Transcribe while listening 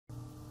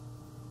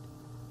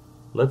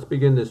Let's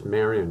begin this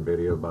Marion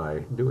video by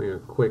doing a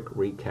quick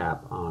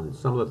recap on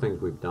some of the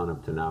things we've done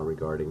up to now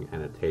regarding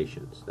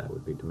annotations. That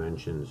would be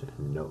dimensions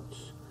and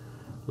notes.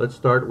 Let's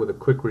start with a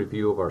quick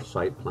review of our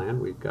site plan.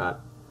 We've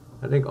got,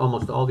 I think,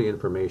 almost all the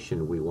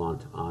information we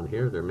want on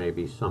here. There may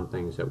be some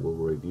things that we'll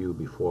review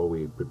before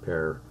we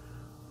prepare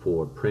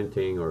for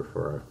printing or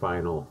for our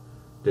final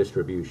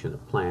distribution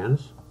of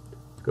plans.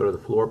 Let's go to the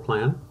floor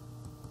plan.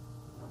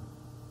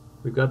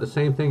 We've got the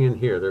same thing in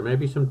here. There may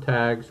be some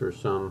tags or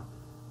some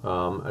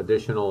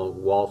additional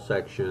wall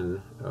section,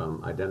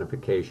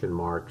 identification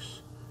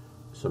marks,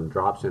 some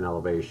drops in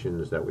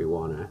elevations that we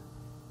want to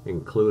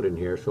include in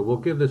here. So we'll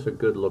give this a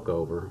good look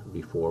over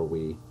before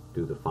we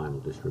do the final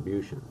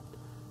distribution.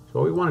 So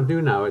what we want to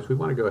do now is we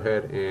want to go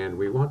ahead and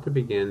we want to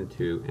begin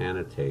to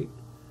annotate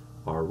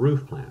our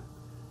roof plan.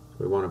 So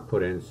we want to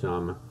put in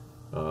some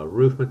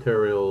roof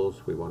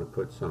materials, we want to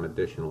put some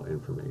additional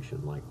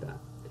information like that.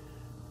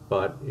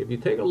 But if you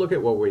take a look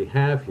at what we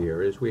have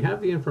here, is we have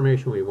the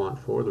information we want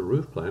for the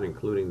roof plan,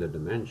 including the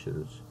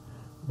dimensions,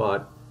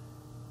 but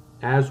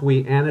as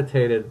we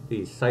annotated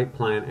the site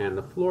plan and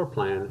the floor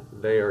plan,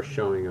 they are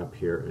showing up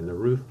here in the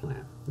roof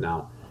plan.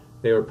 Now,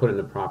 they were put in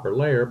the proper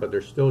layer, but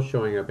they're still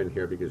showing up in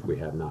here because we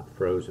have not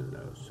frozen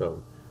those.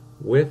 So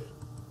with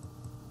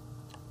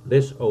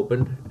this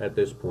opened at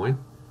this point,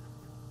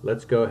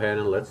 let's go ahead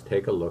and let's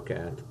take a look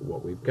at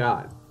what we've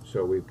got.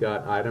 So we've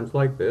got items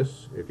like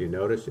this. If you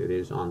notice, it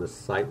is on the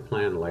site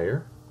plan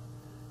layer.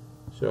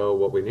 So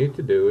what we need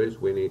to do is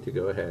we need to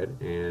go ahead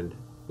and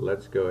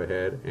let's go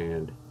ahead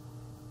and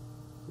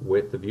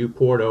with the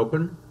viewport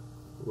open,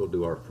 we'll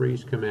do our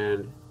freeze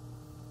command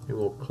and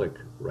we'll click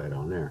right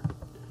on there.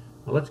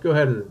 Now let's go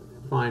ahead and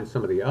find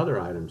some of the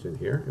other items in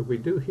here. If we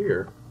do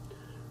here,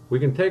 we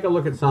can take a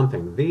look at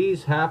something.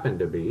 These happen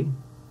to be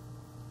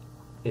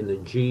in the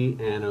G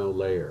Anno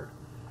layer.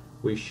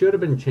 We should have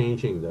been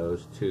changing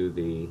those to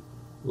the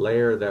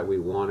layer that we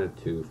wanted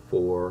to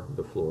for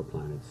the floor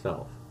plan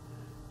itself.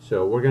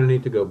 So we're going to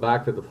need to go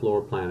back to the floor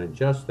plan,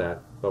 adjust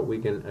that, but we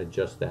can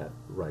adjust that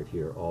right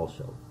here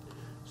also.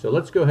 So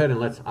let's go ahead and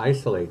let's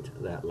isolate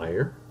that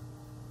layer.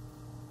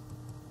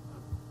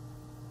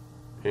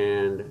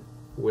 And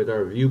with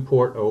our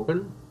viewport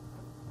open,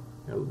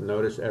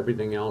 notice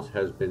everything else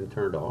has been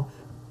turned off.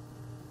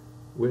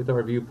 With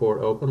our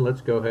viewport open, let's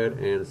go ahead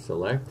and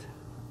select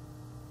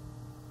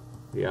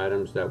the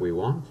items that we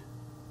want,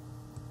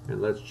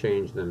 and let's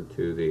change them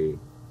to the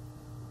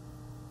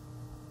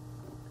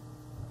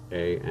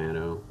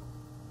Anno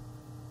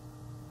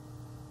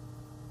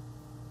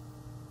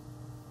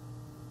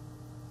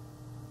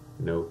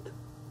note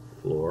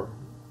floor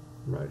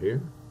right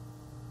here.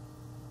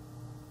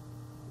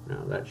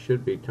 Now that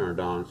should be turned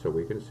on so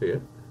we can see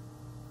it.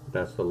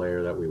 That's the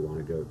layer that we want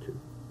to go to.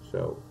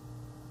 So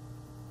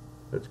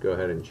let's go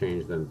ahead and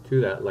change them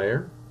to that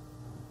layer.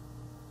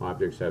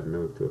 Objects have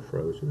moved to a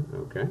frozen.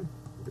 Okay,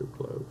 do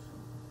close.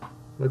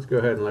 Let's go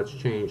ahead and let's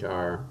change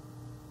our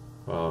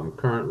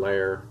current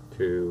layer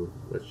to,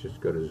 let's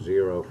just go to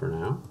 0 for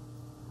now.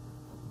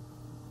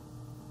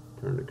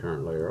 Turn the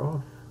current layer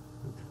off.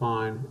 That's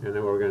fine. And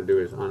then what we're going to do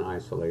is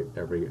unisolate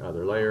every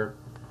other layer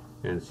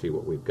and see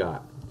what we've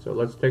got. So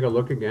let's take a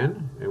look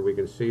again, and we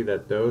can see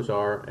that those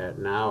are at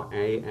now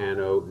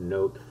Anno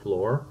note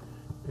floor.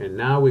 And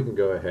now we can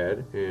go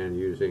ahead and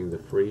using the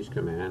freeze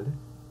command,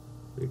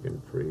 we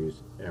can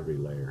freeze every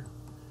layer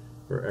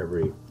or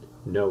every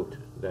note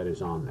that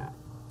is on that.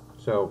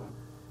 So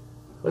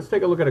let's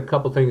take a look at a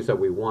couple things that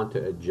we want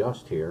to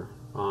adjust here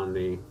on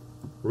the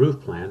roof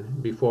plan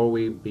before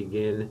we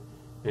begin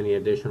any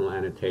additional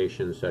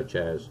annotations such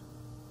as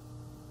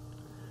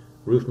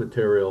roof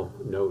material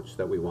notes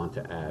that we want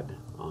to add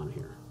on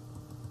here.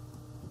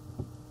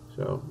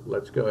 So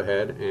let's go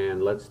ahead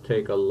and let's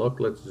take a look.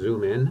 Let's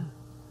zoom in.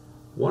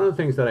 One of the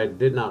things that I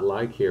did not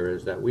like here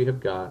is that we have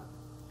got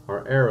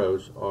our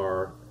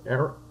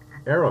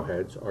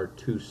arrowheads are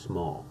too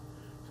small.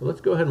 So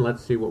let's go ahead and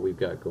let's see what we've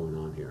got going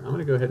on here. I'm going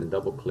to go ahead and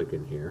double click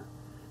in here.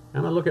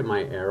 I'm going to look at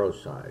my arrow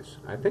size.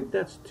 I think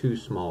that's too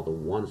small, the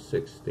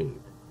 1/16. So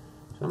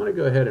I'm going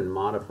to go ahead and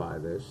modify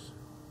this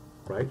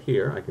right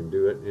here. I can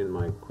do it in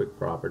my quick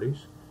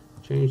properties.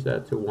 Change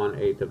that to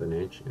 1/8 of an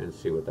inch and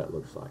see what that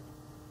looks like.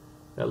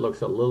 That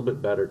looks a little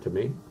bit better to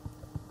me.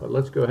 But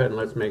let's go ahead and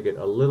let's make it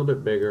a little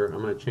bit bigger.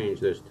 I'm going to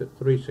change this to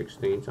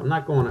 3/16. I'm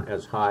not going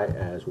as high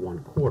as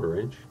 1/4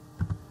 inch,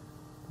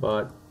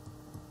 but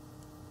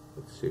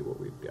let's see what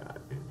we've got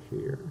in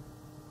here.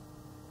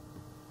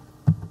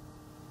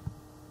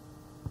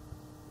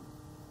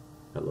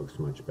 That looks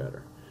much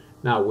better.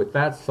 Now with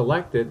that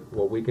selected,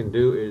 what we can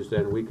do is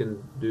then we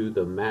can do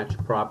the match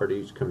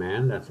properties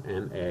command, that's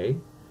MA,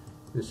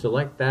 and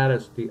select that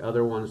as the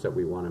other ones that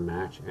we want to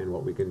match. And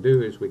what we can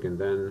do is we can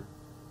then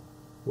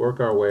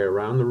work our way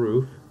around the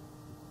roof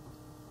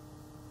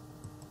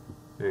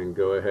and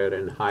go ahead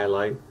and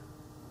highlight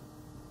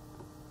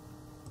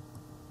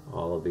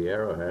all of the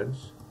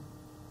arrowheads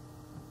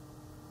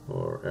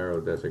or arrow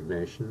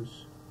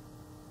designations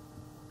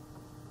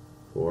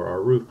for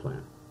our roof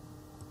plan.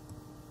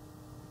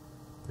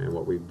 And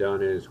what we've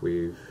done is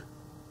we've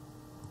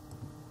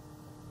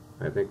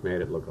I think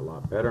made it look a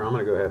lot better. I'm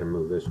going to go ahead and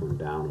move this one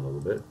down a little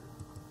bit.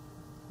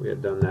 We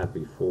had done that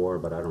before,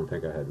 but I don't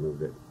think I had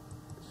moved it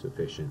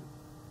sufficient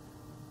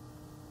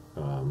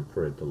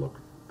for it to look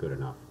good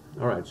enough.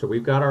 All right, so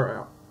we've got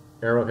our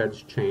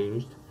arrowheads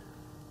changed.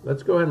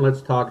 Let's go ahead and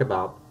let's talk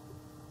about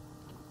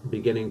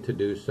beginning to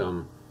do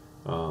some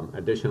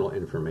additional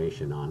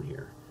information on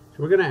here.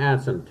 So we're going to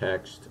add some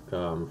text.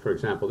 For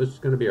example, this is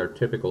going to be our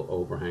typical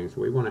overhang,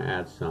 so we want to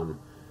add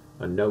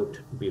a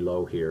note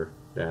below here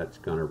that's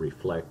going to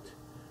reflect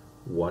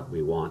what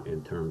we want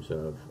in terms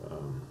of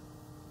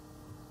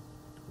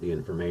the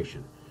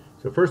information.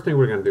 So first thing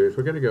we're going to do is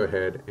we're going to go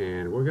ahead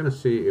and we're going to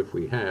see if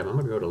we have, I'm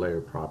going to go to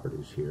Layer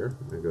Properties here,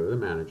 I'm going to go to the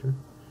Manager,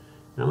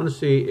 and I'm going to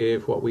see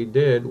if what we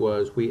did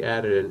was we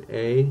added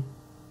an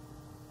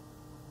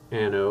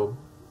anno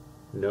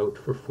note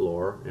for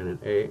floor and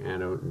an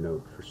anno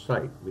note for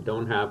site. We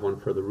don't have one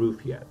for the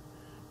roof yet.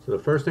 So the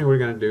first thing we're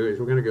going to do is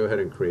we're going to go ahead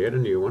and create a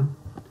new one.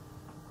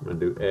 I'm going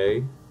to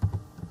do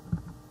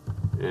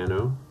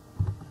anno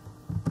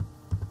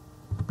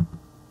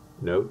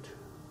note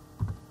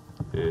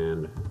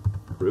and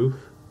roof.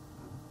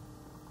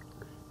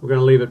 We're going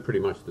to leave it pretty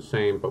much the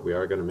same, but we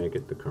are going to make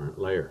it the current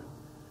layer.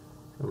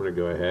 So I'm going to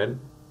go ahead.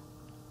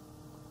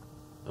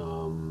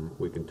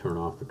 We can turn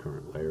off the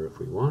current layer if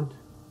we want,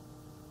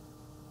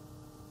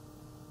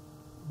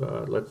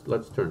 but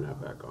let's turn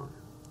that back on,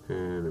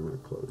 and I'm going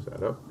to close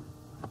that up,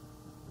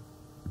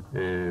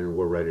 and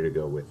we're ready to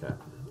go with that.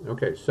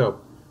 Okay, so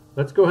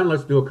let's go ahead and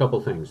let's do a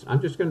couple things. I'm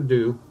just going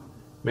to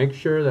make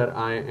sure that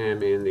I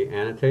am in the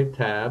Annotate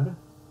tab.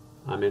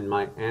 I'm in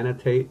my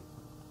Annotate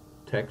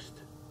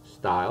text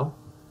style.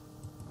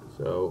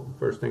 So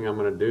first thing I'm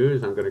going to do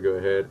is I'm going to go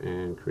ahead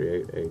and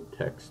create a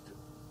text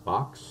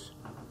box.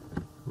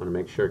 I'm going to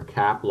make sure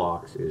cap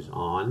locks is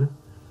on,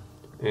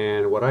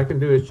 and what I can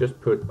do is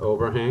just put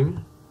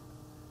overhang,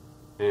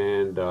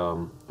 and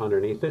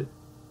underneath it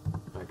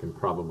I can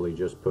probably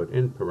just put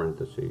in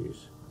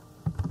parentheses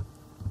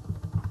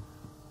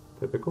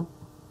typical,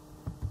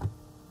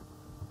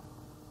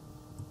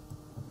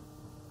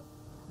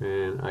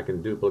 and I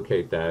can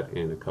duplicate that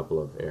in a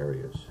couple of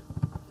areas.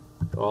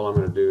 So all I'm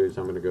going to do is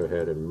I'm going to go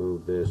ahead and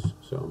move this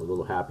so I'm a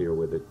little happier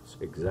with its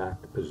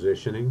exact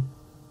positioning,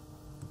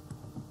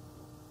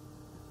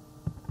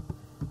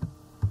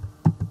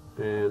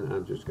 and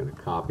I'm just going to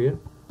copy it,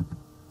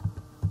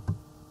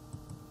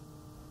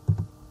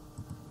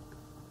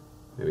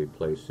 maybe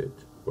place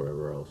it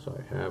wherever else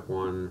I have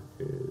one,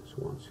 is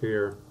once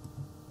here.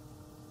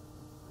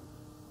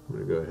 I'm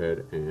going to go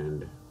ahead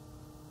and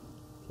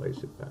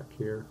place it back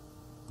here.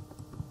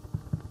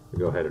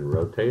 Go ahead and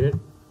rotate it.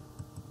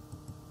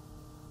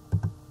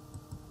 I'm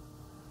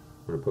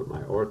going to put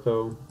my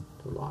ortho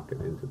to lock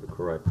it into the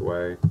correct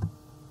way.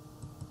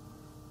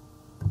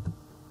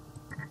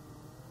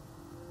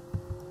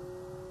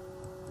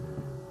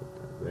 And put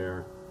that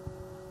there.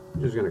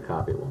 I'm just going to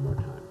copy it one more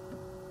time.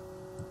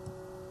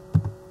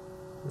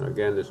 Now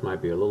again, this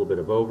might be a little bit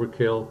of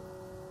overkill,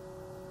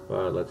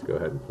 but let's go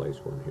ahead and place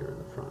one here in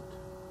the front.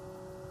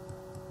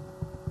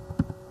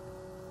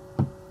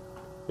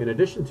 In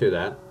addition to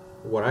that,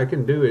 what I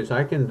can do is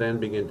I can then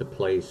begin to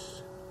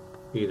place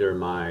either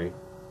my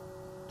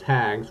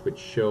tags which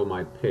show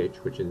my pitch,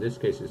 which in this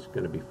case is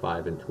going to be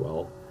 5 and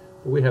 12,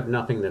 but we have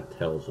nothing that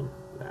tells them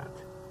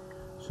that.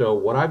 So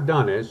what I've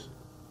done is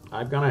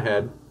I've gone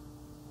ahead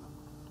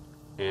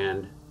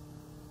and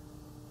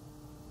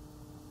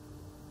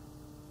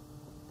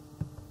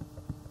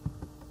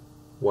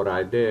what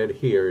I did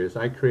here is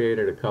I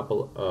created a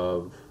couple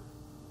of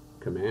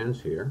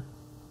commands here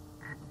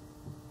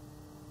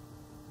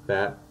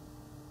that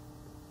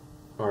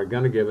are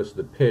going to give us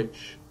the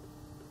pitch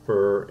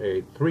for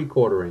a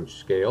 3/4 inch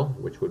scale,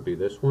 which would be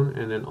this one,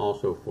 and then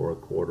also for a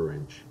 1/4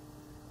 inch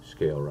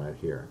scale right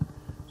here.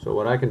 So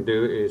what I can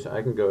do is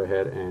I can go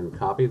ahead and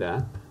copy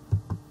that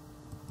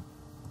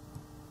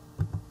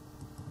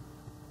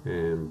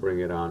and bring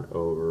it on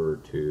over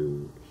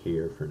to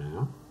here for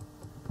now.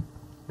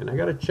 And I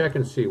got to check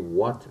and see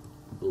what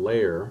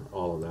layer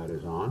all of that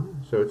is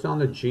on. So it's on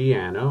the G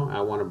anno.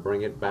 I want to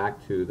bring it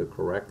back to the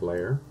correct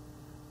layer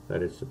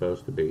that it's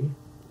supposed to be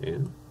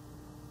in.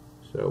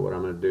 So what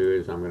I'm going to do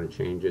is I'm going to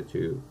change it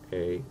to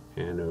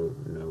anno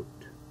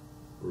note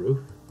roof.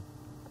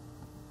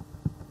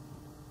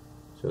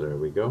 So there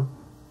we go.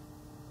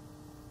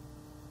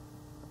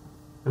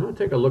 I'm going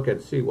to take a look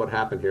and see what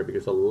happened here,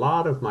 because a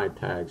lot of my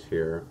tags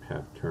here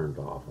have turned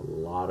off, a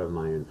lot of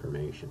my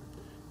information.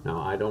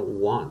 Now I don't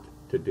want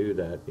to do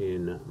that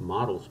in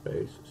model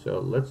space, so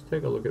let's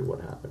take a look at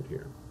what happened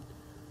here.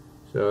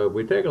 So if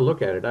we take a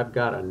look at it, I've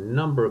got a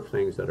number of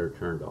things that are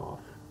turned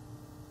off.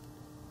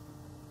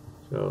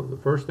 So the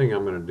first thing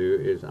I'm going to do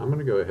is I'm going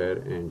to go ahead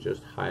and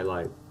just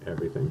highlight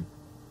everything.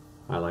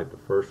 Highlight the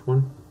first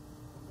one.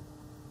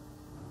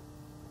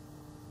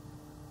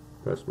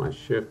 Press my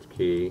shift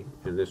key,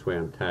 and this way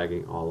I'm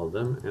tagging all of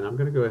them, and I'm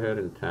going to go ahead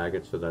and tag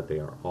it so that they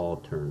are all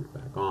turned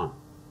back on.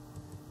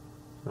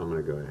 So I'm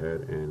going to go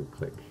ahead and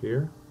click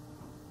here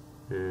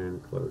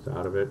and close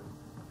out of it.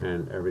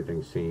 and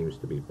everything seems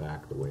to be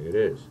back the way it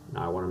is.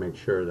 Now I want to make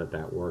sure that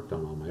that worked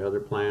on all my other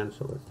plans,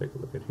 so let's take a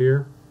look at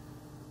here.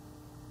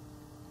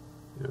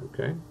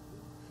 Okay,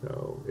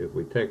 so if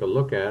we take a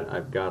look at,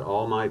 I've got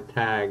all my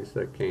tags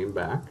that came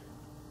back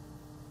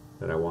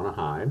that I want to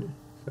hide,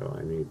 so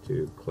I need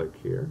to click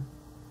here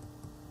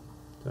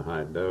to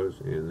hide those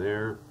in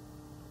there.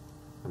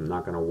 I'm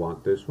not going to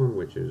want this one,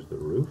 which is the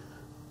roof.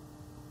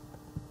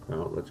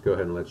 Well, let's go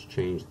ahead and let's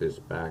change this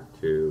back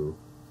to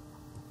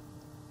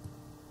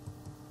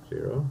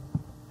 0.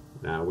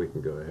 Now we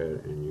can go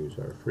ahead and use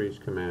our freeze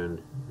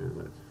command, and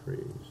let's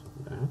freeze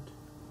that.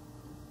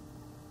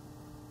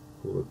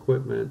 Pull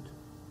equipment.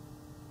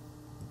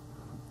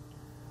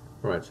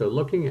 Alright, so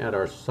looking at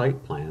our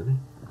site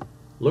plan,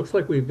 looks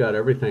like we've got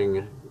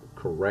everything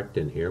correct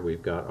in here.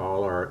 We've got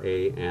all our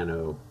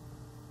Anno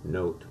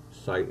note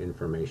site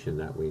information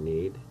that we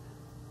need.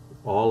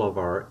 All of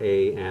our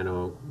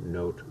Anno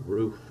note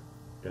roof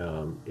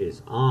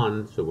is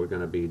on, so we're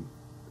going to be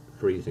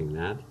freezing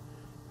that.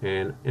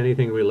 And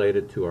anything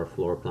related to our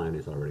floor plan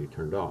is already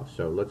turned off.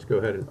 So let's go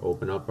ahead and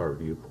open up our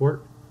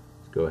viewport.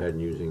 Let's go ahead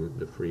and using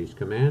the freeze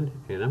command,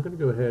 and I'm going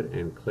to go ahead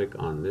and click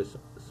on this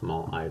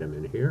small item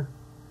in here,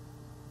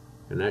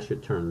 and that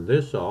should turn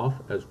this off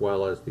as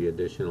well as the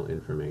additional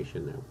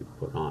information that we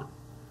put on.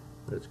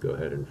 Let's go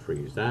ahead and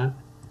freeze that.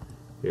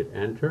 Hit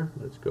enter.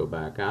 Let's go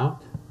back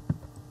out,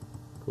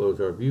 close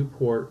our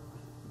viewport,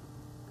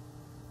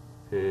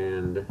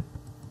 and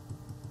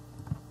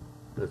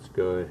let's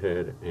go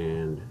ahead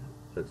and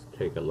let's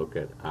take a look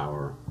at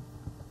our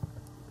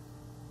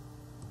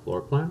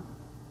floor plan.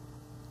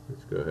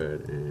 Let's go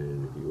ahead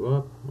and view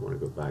up. I want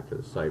to go back to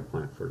the site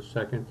plan for a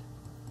second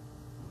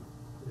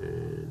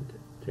and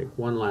take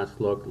one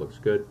last look. Looks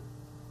good.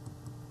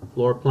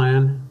 Floor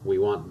plan, we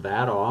want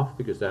that off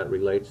because that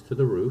relates to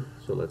the roof.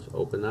 So let's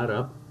open that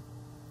up.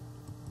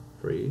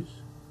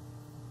 Freeze.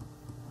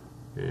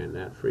 And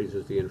that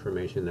freezes the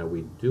information that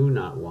we do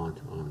not want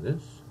on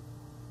this.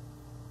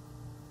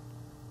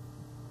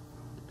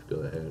 Let's go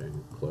ahead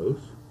and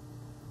close.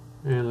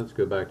 And let's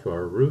go back to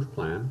our roof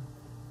plan.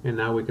 And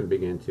now we can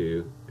begin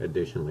to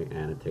additionally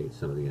annotate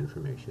some of the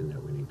information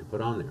that we need to put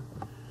on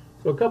there.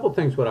 So a couple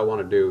things what I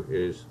want to do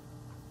is,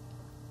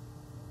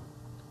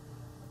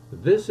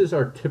 this is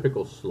our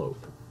typical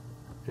slope.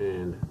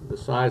 And the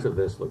size of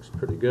this looks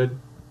pretty good.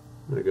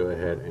 I'm going to go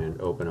ahead and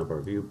open up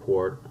our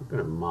viewport. I'm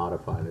going to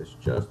modify this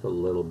just a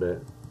little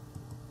bit.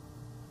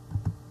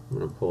 I'm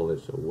going to pull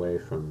this away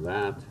from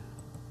that.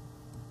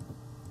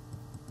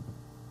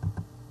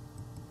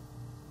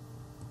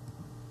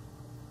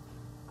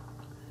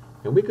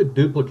 And we could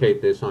duplicate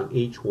this on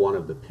each one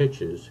of the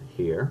pitches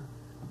here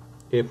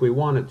if we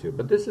wanted to,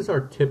 but this is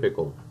our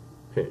typical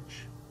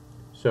pitch.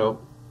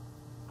 So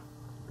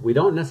we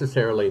don't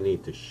necessarily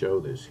need to show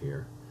this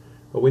here,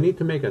 but we need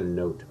to make a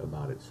note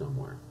about it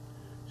somewhere.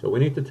 So we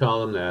need to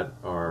tell them that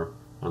our,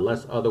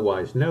 unless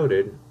otherwise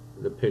noted,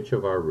 the pitch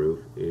of our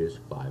roof is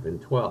 5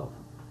 and 12.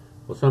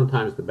 Well,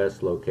 sometimes the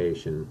best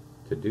location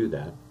to do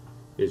that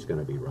is going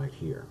to be right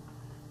here.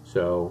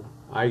 So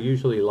I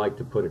usually like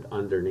to put it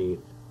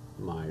underneath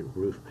my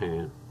roof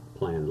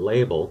plan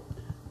label,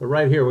 but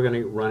right here we're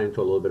going to run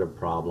into a little bit of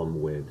problem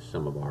with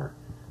some of our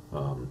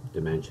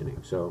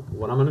dimensioning. So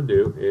what I'm going to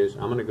do is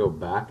I'm going to go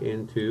back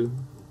into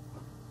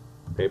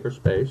paper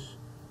space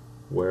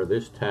where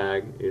this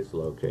tag is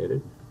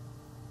located,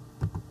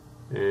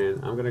 and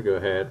I'm going to go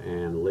ahead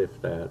and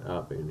lift that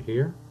up in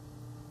here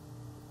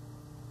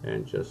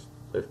and just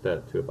lift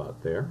that to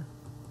about there.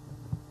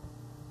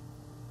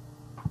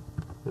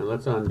 And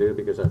let's undo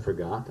because I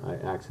forgot. I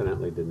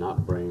accidentally did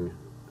not bring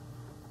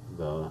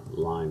the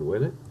line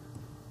with it.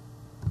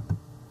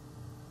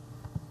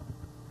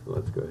 So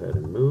let's go ahead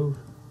and move.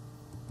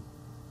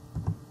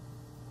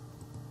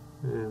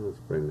 And let's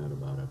bring that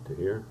about up to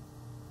here.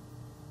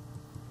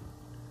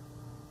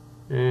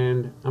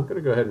 And I'm going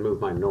to go ahead and move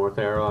my north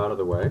arrow out of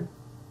the way.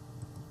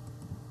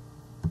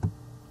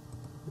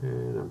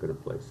 And I'm going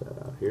to place that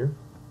out here.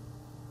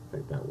 I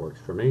think that works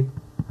for me.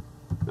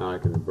 Now I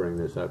can bring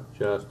this up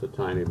just a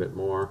tiny bit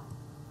more.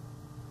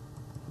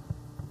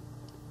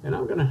 And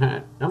I'm going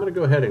to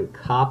go ahead and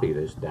copy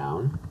this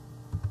down.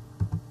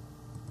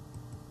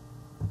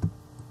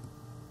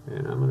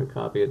 And I'm going to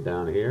copy it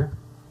down here.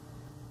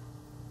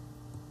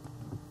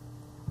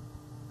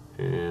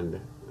 And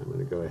I'm going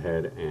to go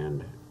ahead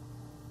and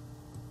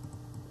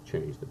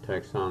change the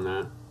text on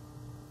that.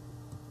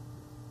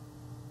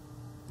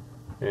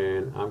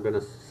 And I'm going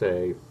to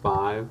say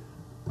 5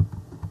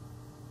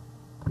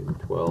 and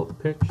 12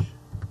 pitch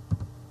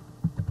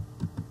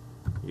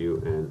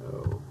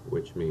UNO,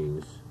 which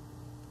means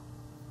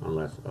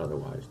unless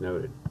otherwise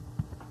noted.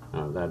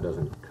 Now if that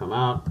doesn't come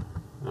out,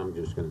 I'm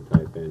just going to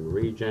type in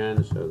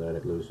regen so that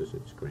it loses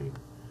its green.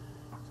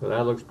 So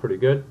that looks pretty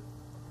good.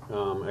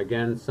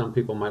 Again, some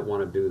people might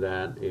want to do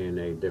that in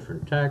a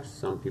different text.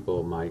 Some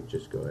people might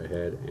just go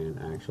ahead and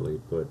actually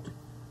put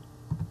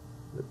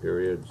the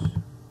periods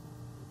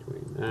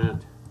between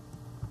that.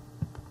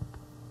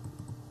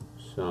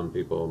 Some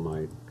people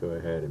might go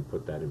ahead and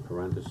put that in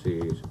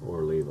parentheses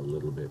or leave a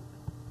little bit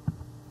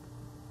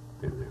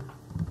in there.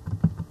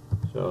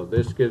 So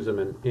this gives them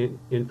an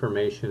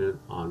information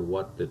on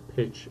what the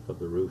pitch of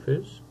the roof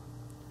is,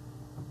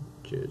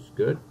 which is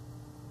good.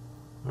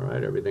 All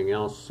right, everything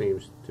else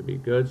seems to be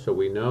good. So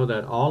we know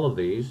that all of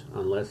these,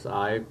 unless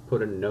I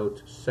put a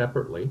note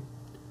separately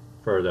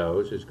for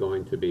those, is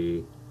going to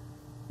be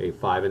a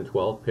 5 and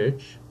 12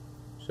 pitch.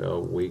 So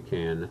we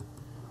can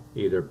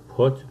either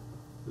put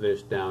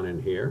this down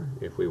in here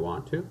if we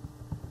want to.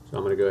 So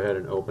I'm going to go ahead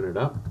and open it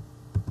up.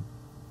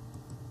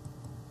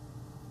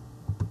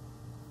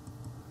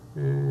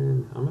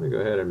 And I'm going to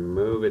go ahead and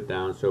move it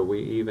down so we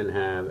even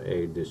have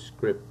a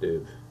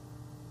descriptive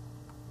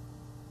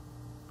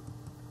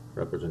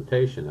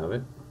representation of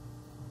it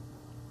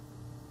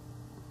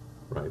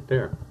right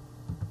there.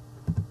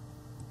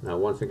 Now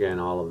once again,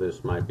 all of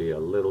this might be a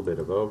little bit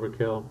of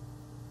overkill,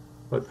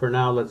 but for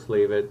now let's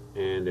leave it,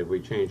 and if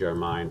we change our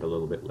mind a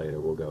little bit later,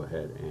 we'll go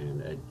ahead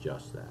and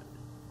adjust that.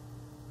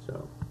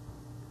 So,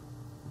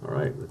 all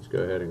right, let's go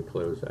ahead and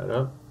close that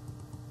up.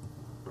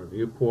 Our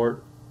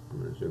viewport,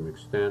 I'm going to zoom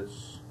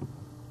extents.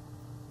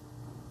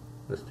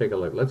 Let's take a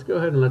look. Let's go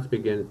ahead and let's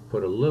begin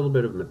put a little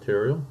bit of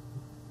material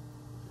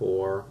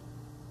for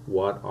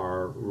what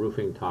our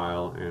roofing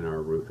tile and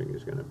our roofing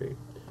is going to be.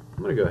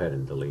 I'm going to go ahead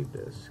and delete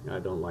this. I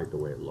don't like the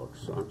way it looks,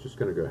 so I'm just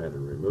going to go ahead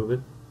and remove it,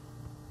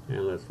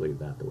 and let's leave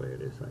that the way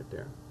it is right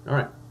there. All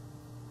right,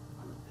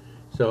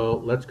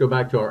 so let's go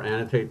back to our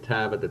Annotate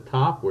tab at the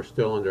top. We're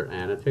still under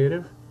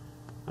Annotative.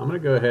 I'm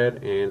going to go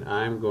ahead and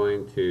I'm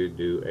going to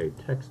do a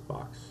text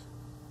box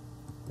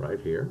right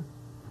here,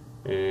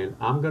 and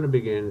I'm going to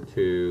begin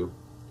to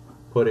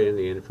put in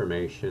the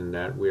information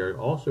that we are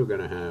also going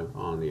to have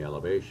on the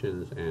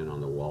elevations and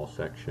on the wall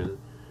section.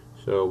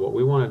 So what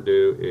we want to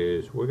do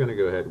is we're going to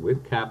go ahead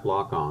with cap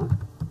lock on,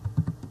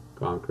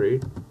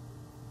 concrete,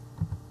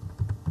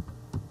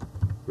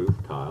 roof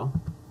tile,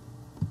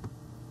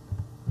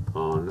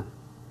 on,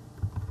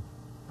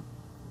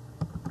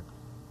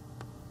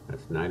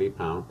 that's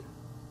 90-pound,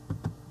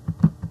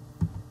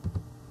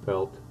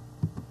 felt,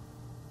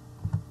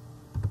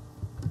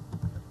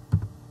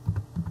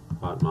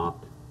 hot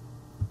mopped,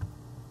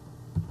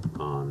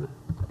 on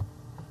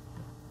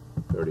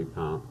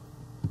 30-pound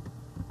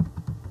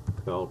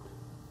felt,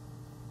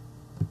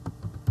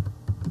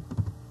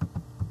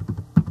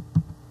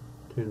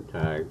 tin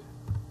tagged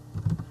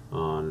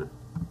on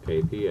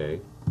KPA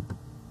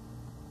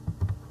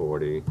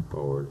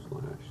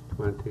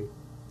 40/20,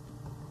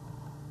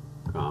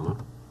 comma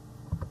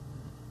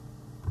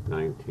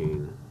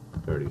 19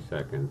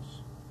 30-seconds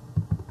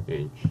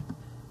inch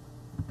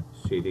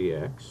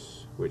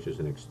CDX, which is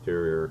an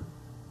exterior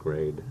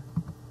grade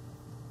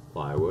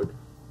plywood,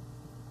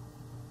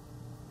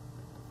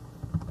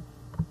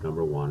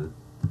 number 1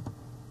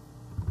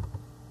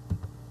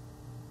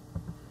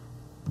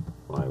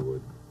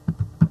 plywood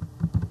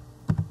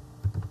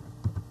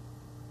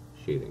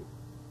sheeting.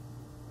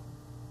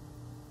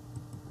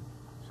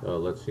 So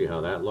let's see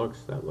how that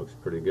looks. That looks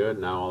pretty good.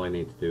 Now all I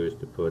need to do is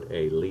to put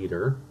a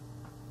leader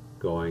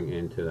going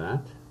into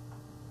that.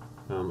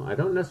 I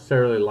don't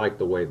necessarily like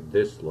the way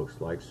this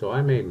looks like, so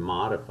I may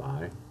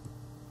modify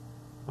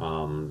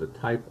the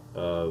type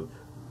of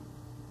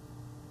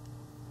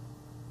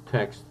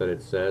text that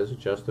it says.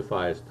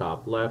 Justify as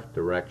top left,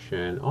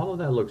 direction, all of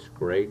that looks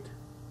great.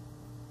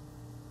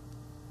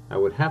 I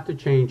would have to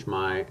change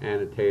my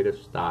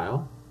annotative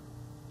style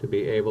to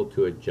be able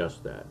to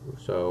adjust that.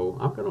 So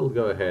I'm going to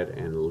go ahead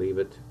and leave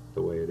it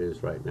the way it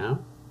is right now,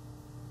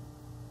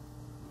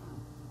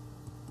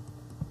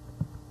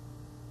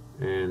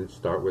 and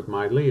start with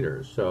my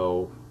leader.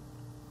 So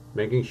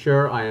making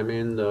sure I am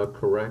in the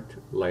correct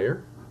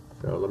layer.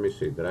 So let me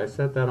see, did I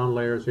set that on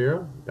layer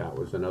 0? That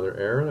was another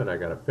error that I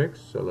got to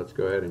fix. So let's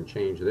go ahead and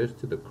change this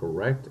to the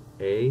correct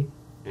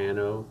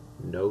Anno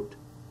Note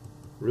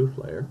roof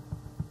layer.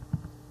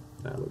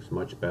 That looks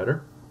much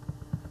better.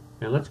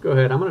 And let's go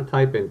ahead, I'm going to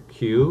type in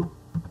Q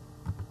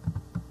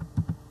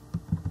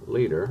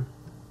leader,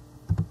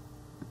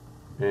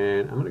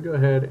 and I'm going to go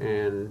ahead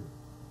and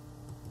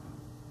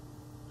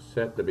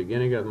set the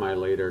beginning of my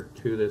leader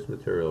to this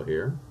material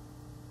here,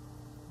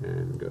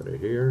 and go to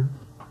here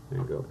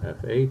and go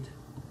F8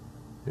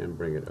 and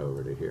bring it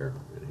over to here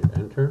and hit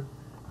enter.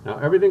 Now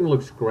everything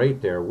looks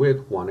great there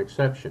with one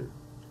exception.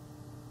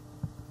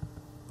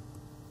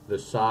 The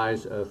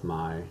size of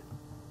my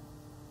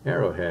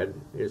arrowhead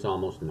is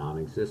almost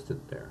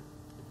non-existent there.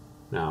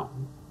 Now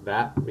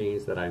that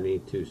means that I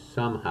need to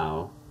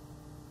somehow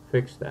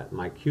fix that.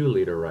 My Q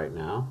leader right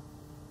now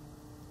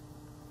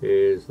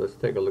is, let's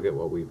take a look at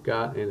what we've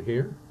got in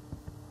here.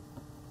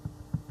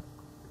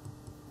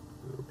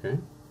 Okay,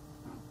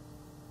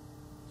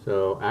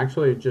 so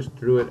actually it just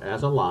drew it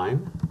as a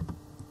line.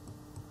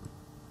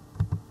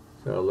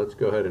 So let's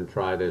go ahead and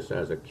try this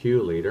as a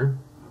Q leader.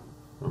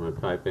 I'm going to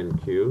type in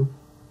Q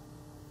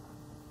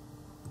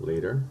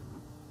leader.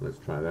 Let's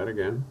try that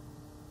again.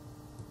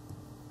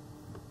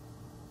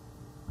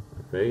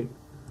 F8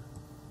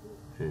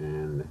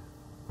 and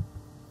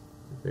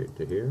F8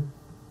 to here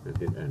and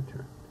hit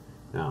enter.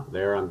 Now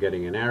there I'm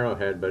getting an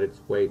arrowhead, but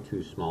it's way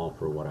too small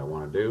for what I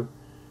want to do.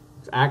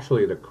 It's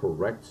actually the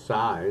correct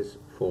size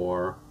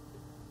for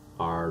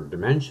our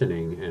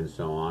dimensioning and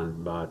so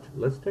on, but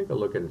let's take a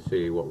look and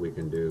see what we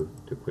can do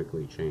to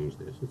quickly change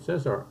this. It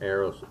says our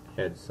arrow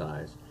head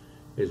size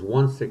is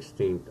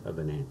 1/16 of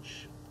an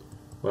inch.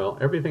 Well,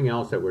 everything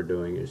else that we're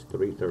doing is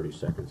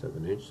 3/32 of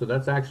an inch, so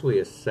that's actually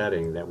a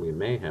setting that we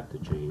may have to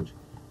change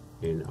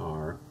in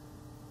our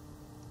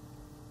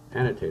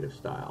annotative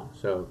style.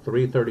 So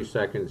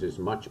 3/32 is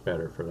much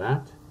better for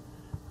that.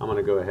 I'm going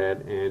to go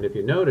ahead, and if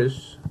you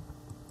notice,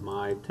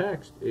 my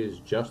text is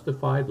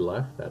justified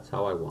left. That's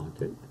how I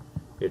want it.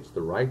 It's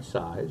the right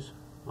size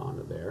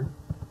onto there.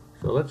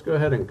 So let's go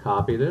ahead and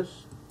copy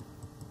this.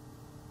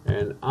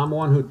 And I'm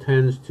one who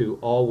tends to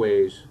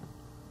always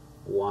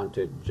want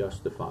it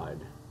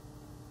justified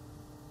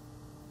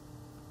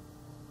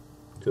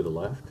to the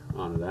left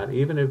onto that.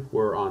 Even if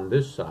we're on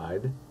this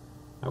side,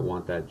 I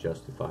want that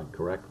justified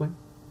correctly.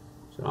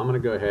 So I'm going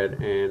to go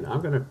ahead and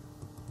I'm going to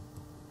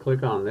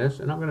click on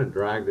this, and I'm going to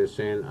drag this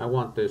in. I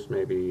want this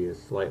maybe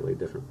slightly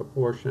different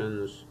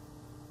proportions,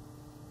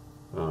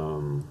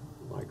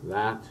 like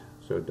that,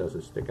 so it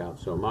doesn't stick out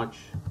so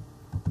much.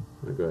 I'm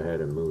going to go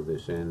ahead and move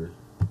this in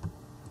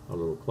a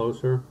little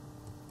closer.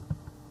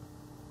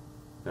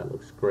 That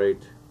looks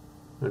great.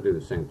 I'm going to do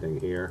the same thing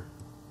here.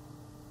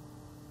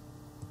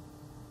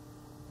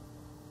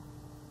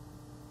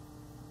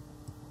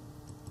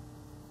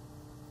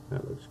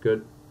 That looks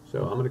good.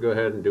 So I'm going to go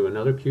ahead and do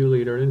another Q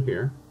leader in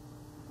here,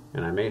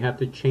 and I may have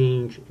to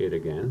change it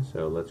again,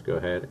 so let's go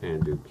ahead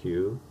and do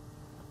Q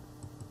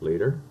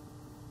leader,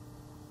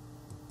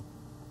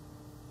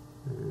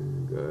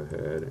 and go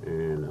ahead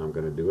and I'm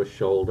going to do a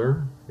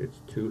shoulder. It's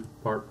a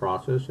two-part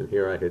process, and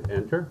here I hit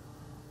enter,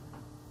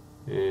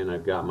 and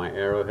I've got my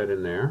arrowhead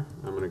in there.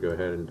 I'm going to go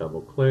ahead and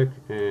double click,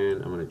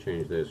 and I'm going to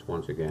change this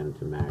once again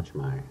to match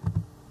my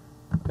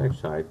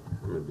text height.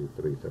 I'm going to do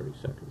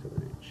 3/32 of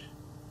an inch.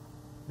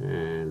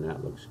 And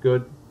that looks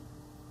good.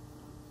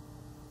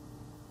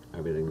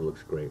 Everything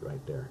looks great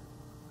right there.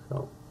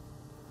 So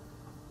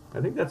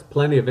I think that's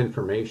plenty of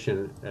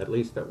information, at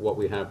least at what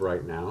we have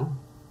right now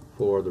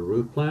for the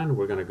roof plan.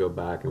 We're going to go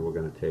back and we're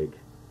going to take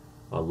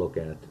a look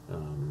at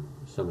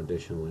some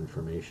additional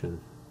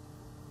information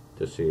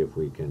to see if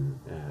we can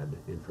add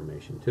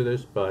information to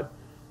this, but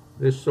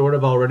this sort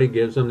of already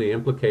gives them the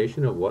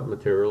implication of what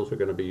materials are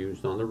going to be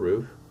used on the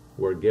roof.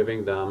 We're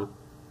giving them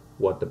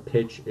what the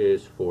pitch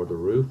is for the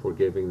roof. We're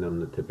giving them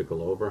the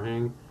typical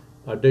overhang.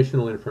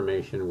 Additional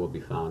information will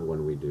be found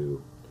when we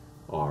do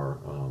our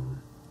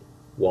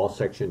wall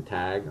section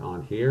tag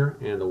on here,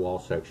 and the wall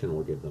section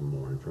will give them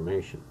more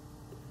information.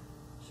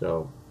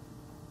 So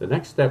the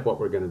next step,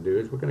 what we're going to do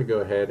is we're going to go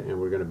ahead and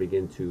we're going to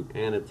begin to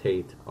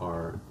annotate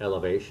our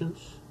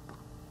elevations.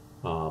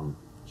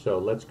 So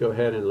let's go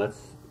ahead and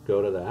let's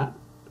go to that.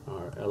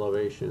 Our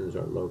elevations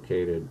are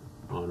located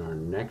on our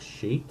next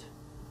sheet.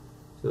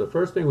 So the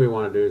first thing we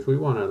want to do is we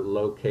want to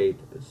locate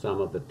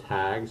some of the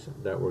tags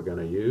that we're going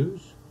to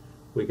use.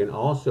 We can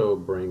also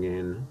bring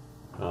in,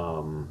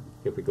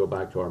 if we go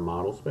back to our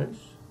model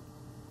space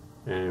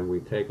and we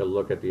take a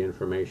look at the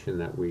information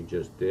that we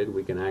just did,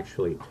 we can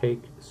actually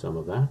take some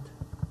of that.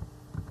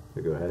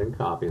 We go ahead and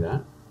copy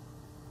that.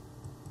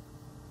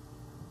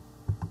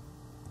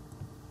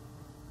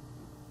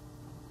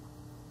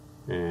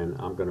 And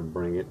I'm going to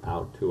bring it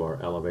out to our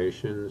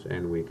elevations,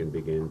 and we can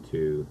begin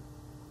to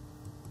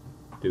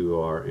do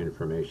our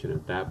information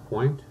at that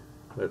point.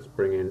 Let's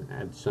bring in,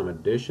 add some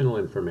additional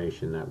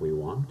information that we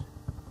want.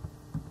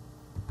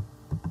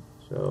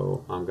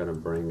 So I'm going to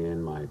bring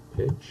in my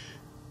pitch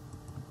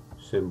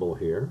symbol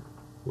here,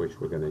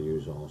 which we're going to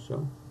use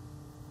also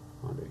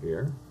onto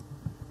here.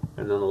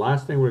 And then the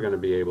last thing we're going to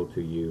be able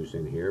to use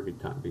in here,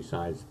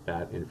 besides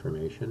that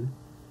information,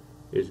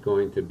 is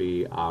going to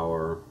be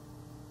our,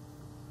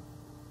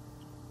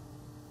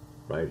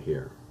 right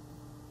here,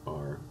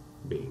 our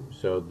beam.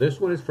 So this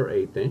one is for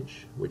 1/8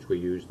 inch, which we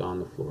used on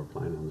the floor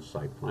plan, on the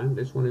site plan.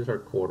 This one is our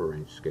 1/4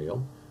 inch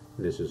scale,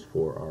 and this is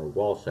for our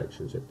wall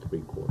sections at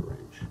 3/4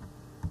 inch.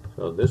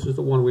 So this is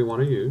the one we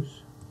want to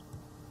use.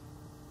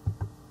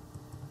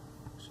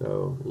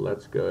 So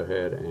let's go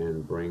ahead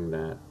and bring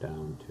that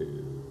down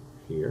to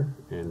here,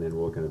 and then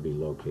we're going to be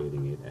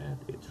locating it at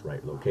its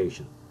right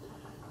location.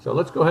 So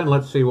let's go ahead and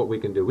let's see what we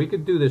can do. We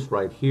could do this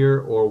right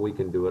here, or we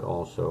can do it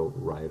also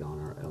right on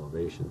our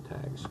elevation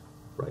tags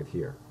right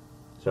here.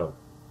 So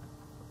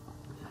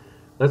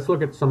let's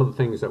look at some of the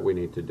things that we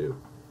need to do.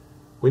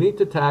 We need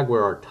to tag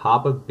where our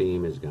top of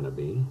beam is going to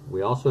be.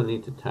 We also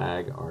need to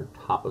tag our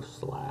top of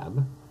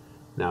slab.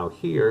 Now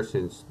here,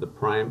 since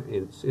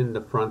it's in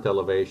the front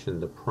elevation,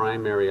 the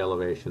primary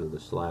elevation of the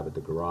slab at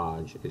the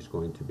garage is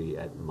going to be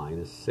at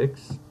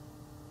 -6,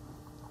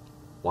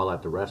 while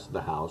at the rest of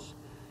the house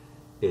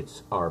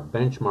it's our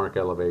benchmark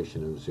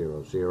elevation of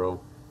 0,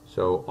 0.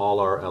 So all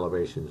our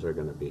elevations are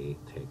going to be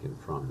taken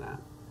from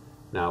that.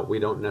 Now, we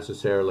don't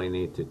necessarily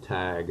need to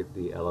tag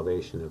the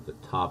elevation of the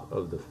top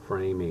of the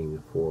framing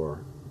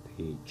for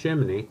the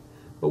chimney,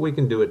 but we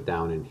can do it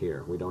down in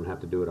here. We don't have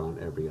to do it on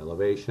every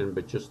elevation,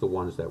 but just the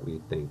ones that we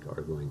think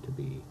are going to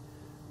be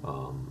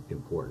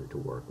important to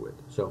work with.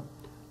 So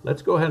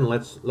let's go ahead and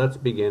let's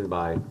begin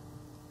by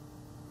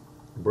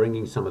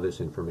bringing some of this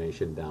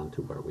information down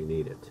to where we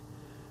need it.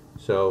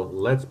 So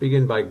let's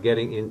begin by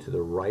getting into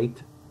the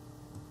right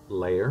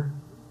layer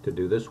to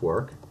do this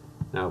work.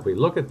 Now if we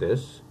look at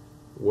this,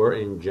 we're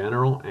in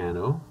General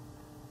Anno.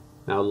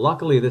 Now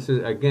luckily this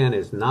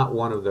is not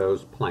one of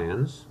those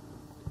plans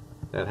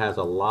that has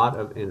a lot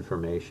of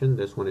information.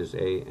 This one is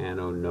a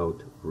Anno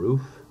Note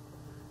Roof.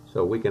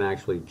 So we can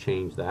actually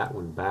change that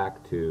one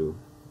back to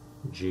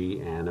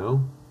G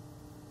Anno.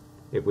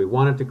 If we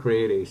wanted to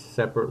create a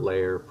separate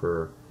layer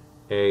for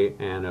A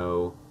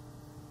Anno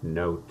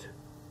Note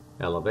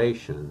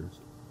Elevations,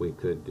 we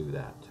could do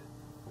that.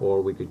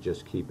 Or we could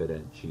just keep it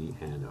at G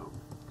Anno.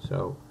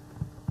 So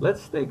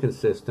let's stay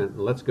consistent.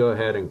 Let's go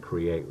ahead and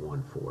create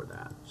one for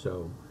that.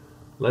 So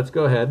let's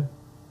go ahead,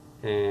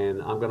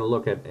 and I'm going to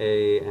look at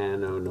A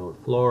Anno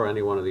Note Floor.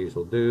 Any one of these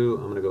will do.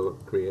 I'm going to go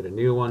create a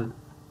new one,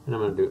 and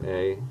I'm going to do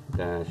A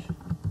dash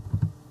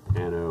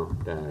Anno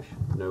dash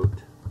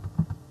Note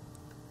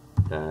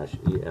dash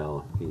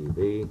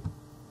ELEV.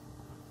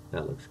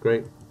 That looks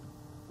great.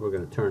 We're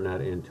going to turn that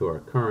into our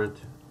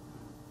current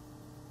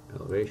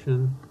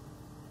elevation,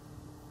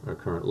 our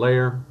current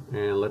layer,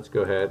 and let's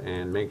go ahead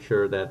and make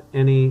sure that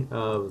any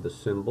of the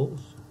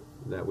symbols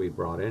that we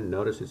brought in,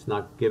 notice it's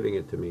not giving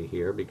it to me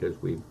here because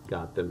we've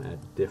got them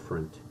at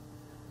different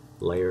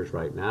layers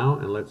right now,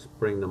 and let's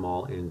bring them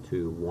all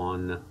into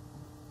one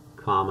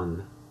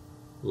common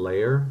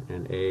layer,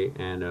 and A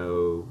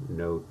Anno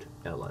Note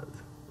Elev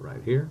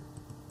right here,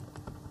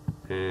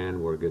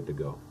 and we're good to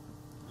go.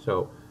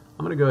 So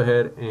I'm going to go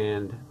ahead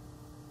and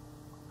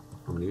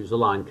I'm going to use the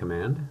line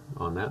command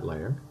on that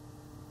layer,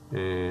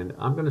 and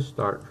I'm going to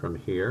start from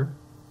here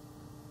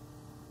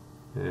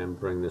and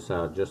bring this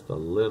out just a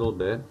little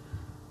bit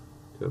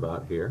to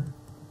about here,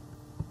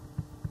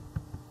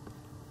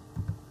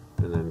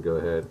 and then go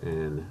ahead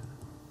and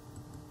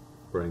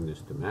bring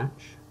this to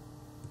match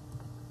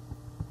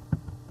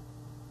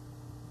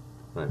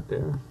right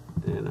there,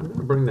 and I'm going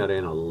to bring that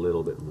in a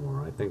little bit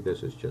more. I think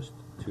this is just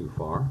too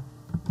far.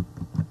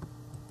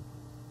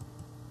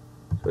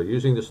 So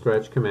using the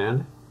stretch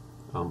command,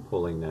 I'm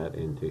pulling that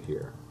into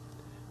here.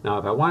 Now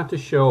if I wanted to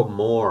show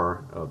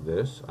more of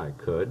this, I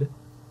could.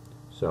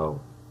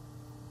 So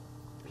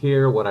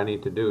here what I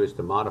need to do is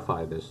to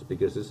modify this,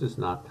 because this is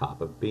not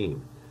top of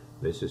beam.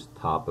 This is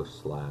top of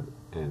slab,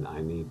 and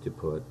I need to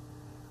put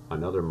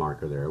another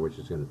marker there which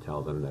is going to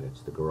tell them that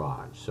it's the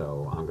garage.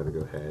 So I'm going to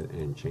go ahead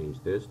and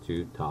change this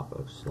to top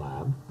of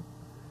slab.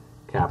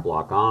 Cap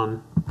lock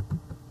on,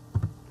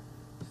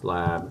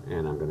 slab,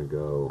 and I'm going to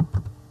go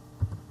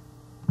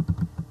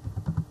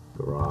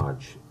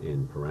garage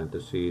in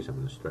parentheses. I'm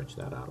going to stretch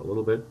that out a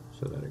little bit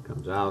so that it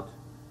comes out,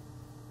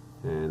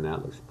 and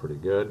that looks pretty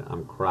good.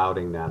 I'm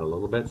crowding that a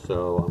little bit,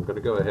 so I'm going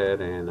to go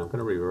ahead and I'm going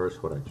to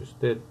reverse what I just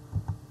did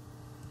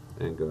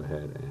and go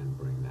ahead and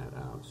bring that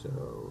out.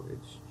 So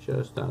it's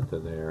just out to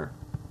there,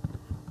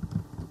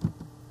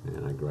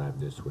 and I grabbed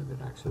this with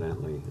it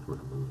accidentally. I'm going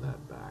to move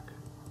that back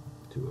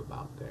to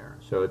about there.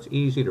 So it's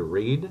easy to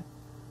read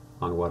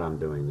on what I'm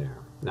doing there.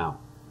 Now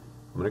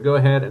I'm going to go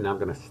ahead and I'm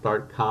going to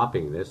start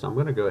copying this. I'm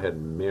going to go ahead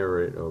and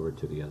mirror it over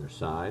to the other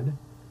side.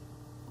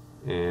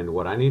 And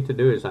what I need to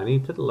do is I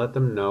need to let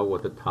them know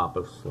what the top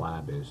of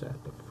slab is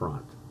at the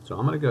front. So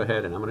I'm going to go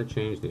ahead and I'm going to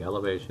change the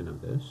elevation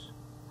of this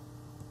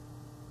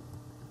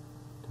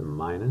to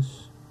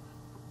minus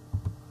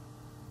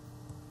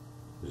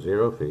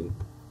 0 feet,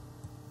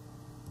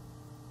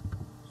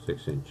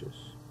 6 inches.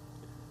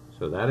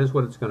 So that is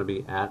what it's going to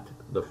be at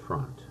the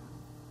front.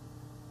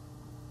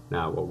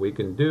 Now what we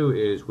can do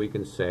is we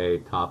can say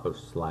top of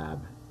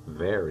slab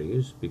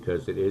varies,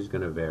 because it is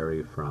going to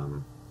vary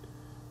from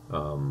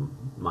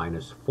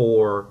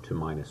 -4 to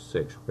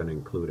 -6. We're going to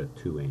include a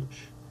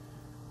 2-inch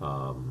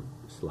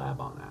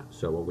slab on that.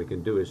 So what we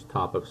can do is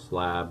top of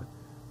slab,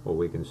 what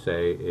we can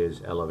say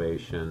is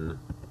elevation.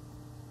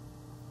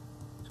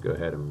 Let's go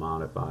ahead and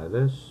modify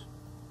this.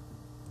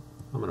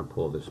 I'm going to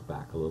pull this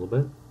back a little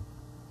bit.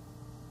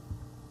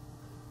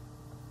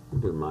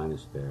 Do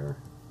minus there,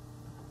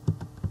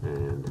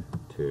 and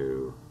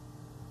to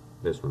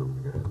this one I'm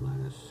going to go ahead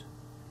minus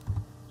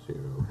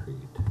 0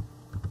 feet,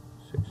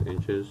 6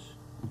 inches.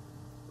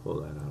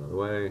 Pull that out of the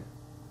way,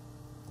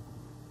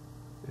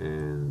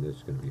 and this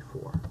is going to be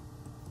 4.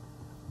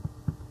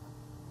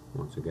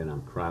 Once again,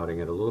 I'm crowding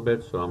it a little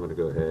bit, so I'm going to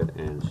go ahead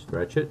and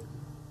stretch it.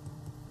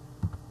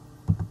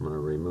 I'm going to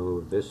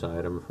remove this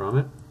item from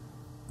it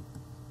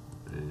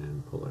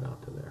and pull it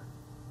out to there.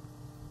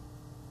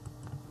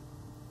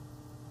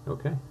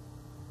 Okay,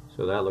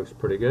 so that looks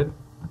pretty good.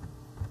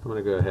 I'm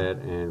going to go ahead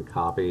and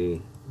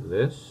copy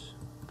this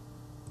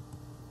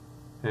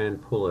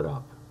and pull it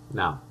up.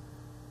 Now,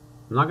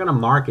 I'm not going to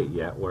mark it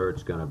yet where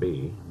it's going to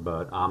be,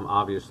 but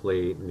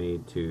obviously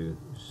need to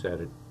set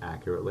it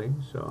accurately.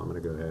 So I'm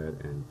going to go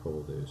ahead and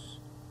pull this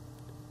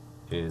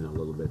in a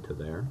little bit to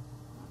there.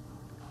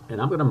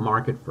 And I'm going to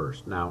mark it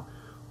first. Now,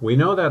 we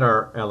know that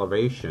our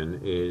elevation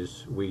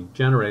is, we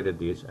generated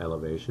these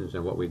elevations,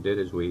 and what we did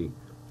is we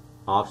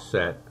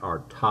offset our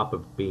top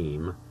of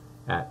beam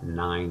at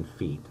 9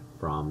 feet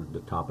from the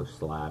top of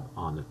slab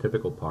on the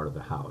typical part of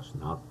the house,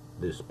 not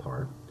this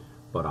part,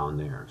 but on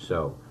there.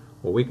 So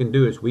what we can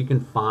do is we can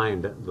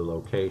find the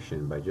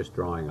location by just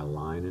drawing a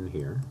line in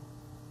here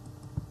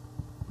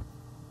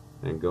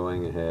and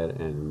going ahead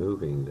and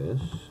moving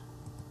this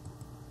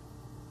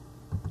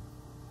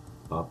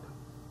up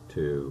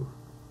to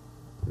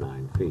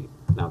 9 feet.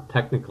 Now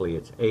technically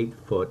it's 8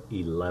 foot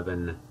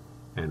 11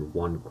 and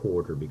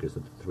 1/4 because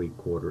of the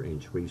 3/4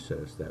 inch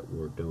recess that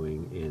we're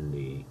doing in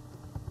the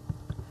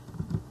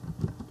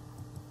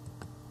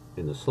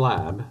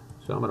slab.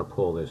 So I'm going to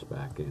pull this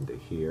back into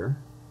here,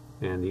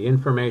 and the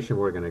information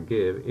we're going to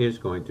give is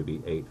going to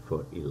be 8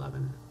 foot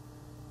 11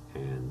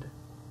 and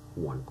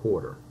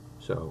 1/4.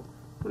 So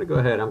I'm going to go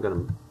ahead, I'm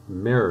going to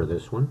mirror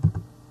this one,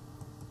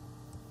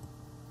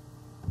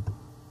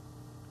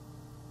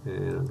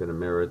 and I'm going to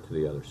mirror it to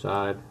the other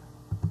side.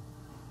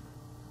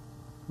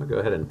 I'm going to go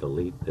ahead and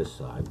delete this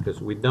side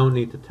because we don't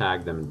need to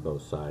tag them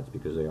both sides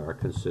because they are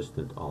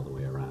consistent all the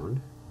way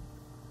around.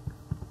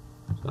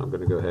 So I'm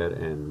going to go ahead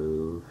and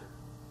move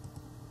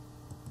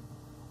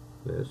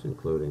this,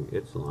 including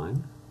its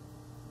line,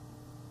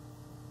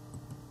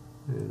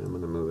 and I'm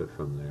going to move it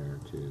from there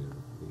to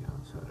the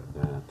outside of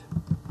that,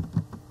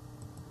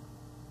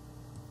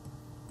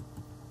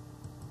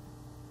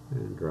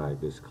 and drag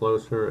this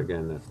closer.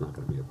 Again, that's not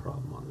going to be a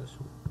problem on this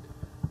one.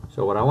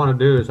 So what I want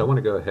to do is I want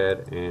to go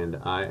ahead and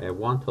I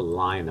want to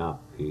line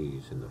up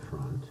these in the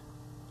front,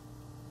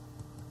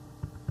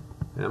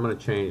 and I'm going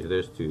to change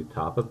this to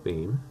top of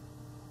beam.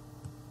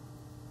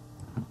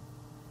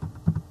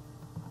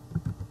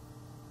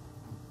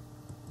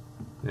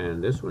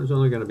 And this one's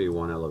only going to be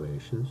one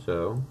elevation,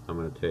 so I'm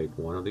going to take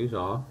one of these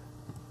off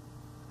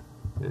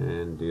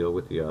and deal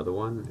with the other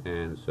one.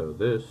 And so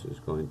this is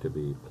going to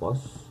be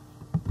plus,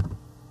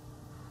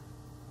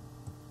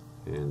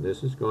 and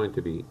this is going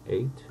to be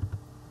 8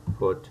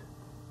 foot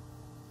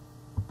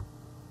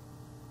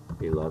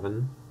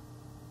 11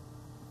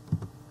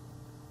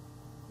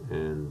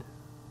 and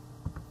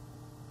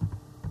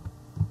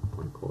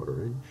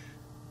 1/4 inch,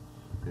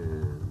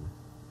 and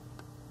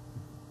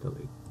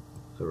delete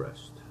the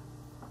rest.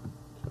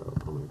 So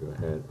I'm going to go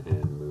ahead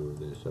and move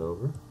this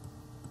over,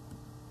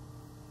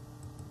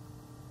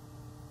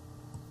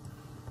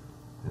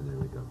 and there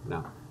we go.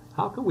 Now,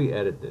 how can we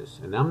edit this?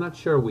 And I'm not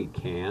sure we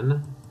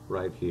can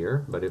right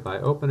here, but if I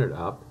open it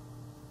up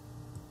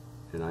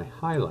and I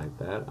highlight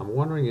that, I'm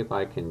wondering if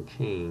I can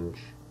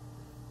change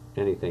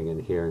anything in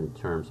here in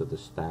terms of the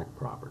stack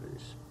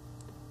properties.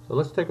 So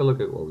let's take a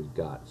look at what we've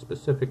got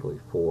specifically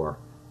for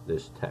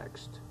this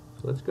text.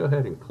 So let's go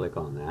ahead and click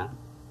on that.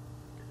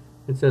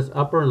 It says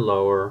upper and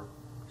lower,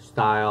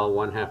 style,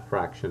 1/2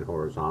 fraction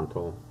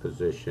horizontal,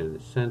 position,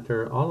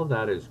 center, all of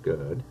that is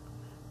good.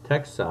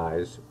 Text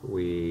size,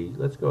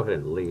 let's go ahead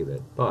and leave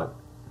it, but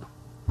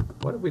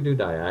what if we do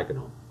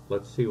diagonal?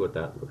 Let's see what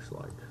that looks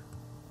like.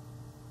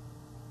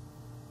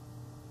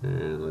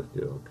 And let's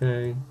do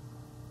OK,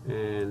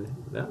 and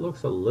that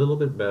looks a little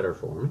bit better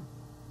for me.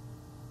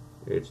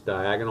 It's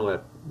diagonal,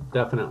 that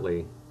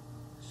definitely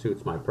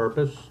suits my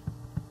purpose.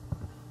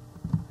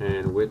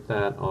 And with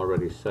that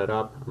already set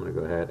up, I'm going to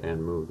go ahead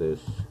and move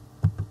this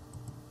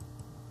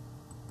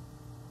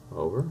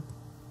over,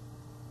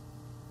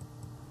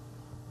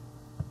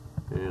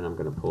 and I'm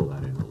going to pull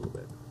that in a little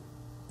bit.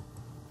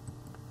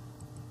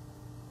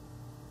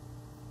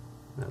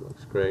 That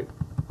looks great.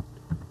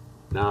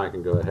 Now I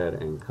can go ahead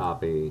and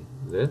copy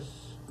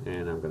this,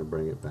 and I'm going to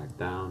bring it back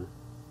down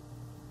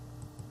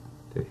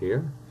to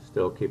here,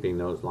 still keeping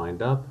those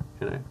lined up.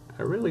 And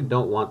I really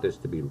don't want this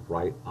to be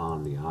right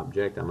on the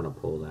object. I'm going to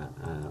pull that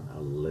a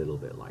little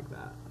bit like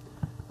that.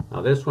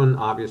 Now this one,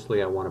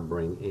 obviously, I want to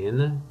bring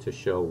in to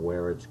show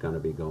where it's going to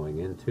be going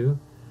into.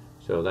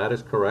 So that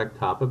is correct.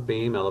 Top of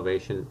beam,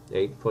 elevation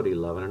 8 foot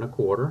 11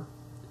 1/4.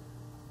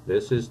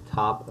 This is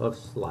top of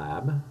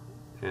slab,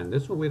 and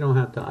this one we don't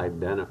have to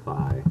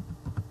identify,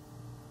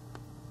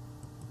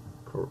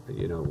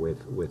 you know,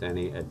 with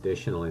any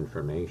additional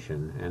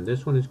information. And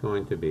this one is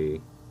going to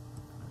be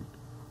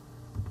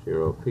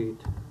 0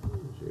 feet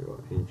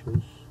 0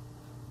 inches,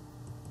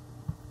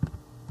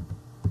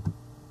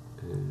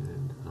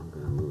 and I'm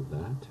going to move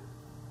that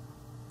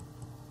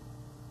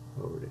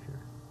over to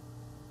here.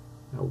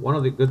 Now, one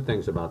of the good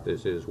things about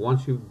this is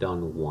once you've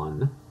done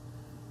one,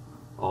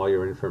 all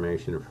your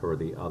information for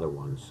the other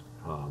ones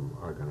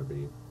are going to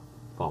be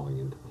falling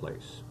into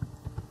place.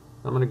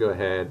 I'm going to go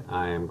ahead,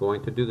 I am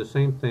going to do the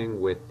same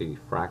thing with the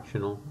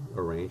fractional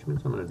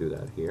arrangements. I'm going to do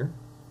that here.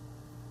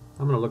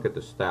 I'm going to look at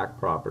the stack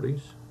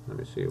properties. Let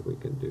me see if we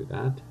can do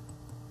that.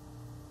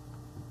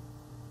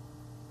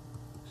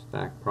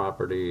 Stack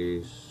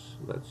properties,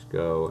 let's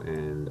go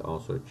and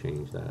also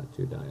change that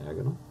to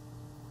diagonal.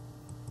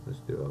 Let's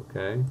do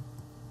OK.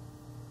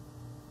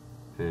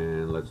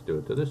 And let's do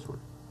it to this one.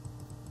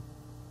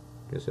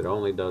 Guess it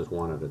only does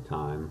one at a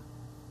time.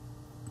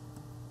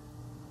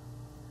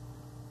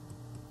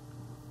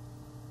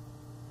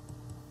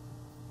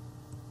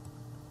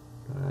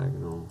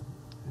 Diagonal,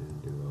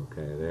 and do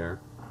OK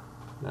there.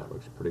 That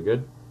looks pretty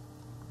good.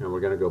 And we're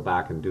going to go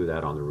back and do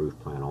that on the roof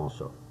plan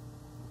also.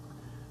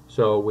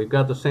 So we've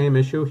got the same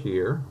issue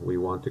here. We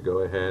want to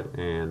go ahead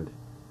and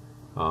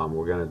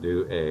we're going to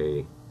do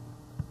I'm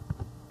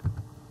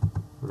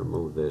going to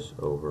move this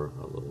over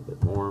a little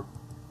bit more.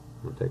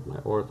 I'm going to take my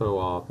ortho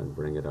off and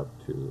bring it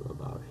up to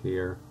about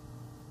here.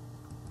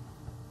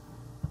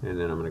 And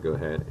then I'm going to go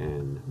ahead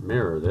and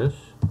mirror this.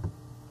 I'm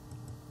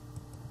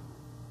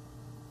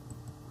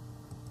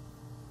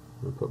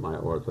going to put my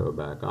ortho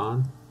back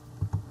on.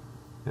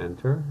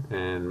 Enter,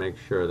 and make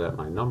sure that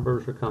my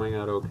numbers are coming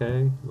out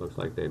okay. Looks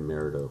like they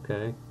mirrored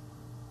okay.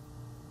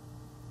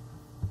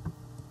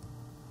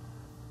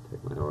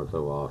 Take my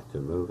ortho off to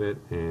move it,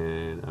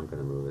 and I'm going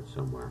to move it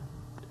somewhere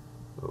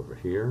over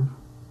here. I'm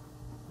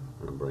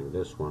going to bring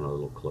this one a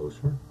little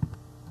closer.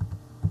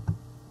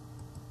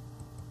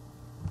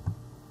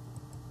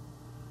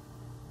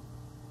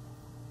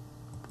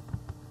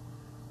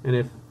 And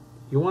if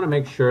you want to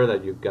make sure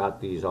that you've got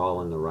these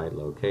all in the right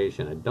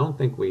location, I don't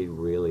think we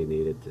really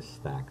needed to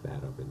stack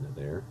that up into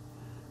there.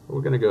 But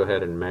we're going to go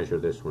ahead and measure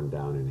this one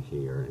down in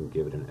here and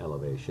give it an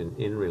elevation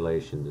in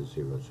relation to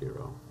 0,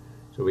 0.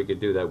 So we could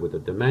do that with a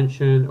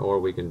dimension, or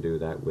we can do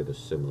that with a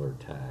similar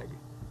tag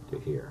to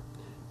here.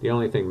 The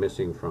only thing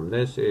missing from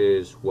this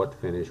is what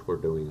finish we're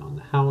doing on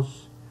the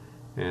house,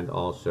 and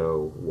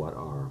also what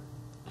our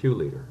Q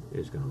leader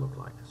is going to look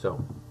like.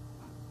 So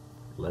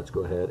let's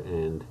go ahead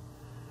and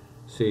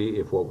see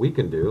if what we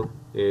can do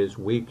is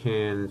we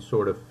can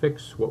sort of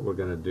fix what we're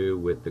going to do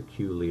with the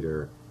Q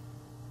leader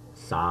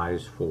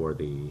size for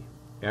the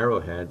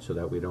arrowhead so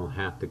that we don't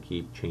have to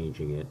keep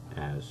changing it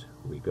as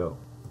we go.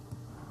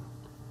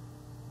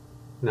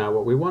 Now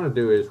what we want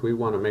to do is we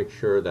want to make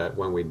sure that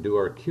when we do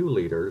our Q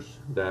leaders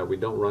that we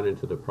don't run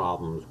into the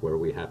problems where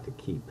we have to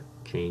keep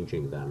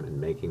changing them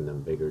and making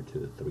them bigger to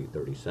the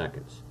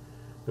 3/32.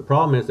 The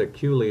problem is that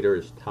Q leader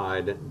is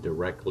tied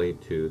directly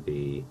to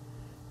the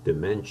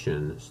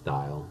dimension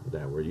style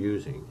that we're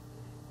using,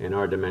 and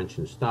our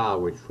dimension style,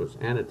 which was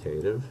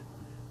annotative,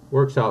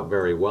 works out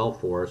very well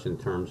for us in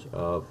terms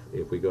of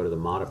if we go to the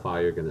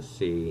modifier, you're going to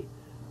see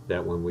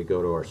that when we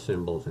go to our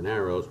symbols and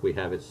arrows, we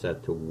have it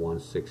set to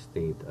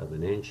 1/16 of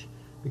an inch,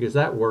 because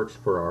that works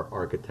for our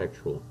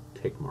architectural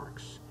tick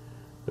marks.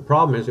 The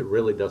problem is it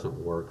really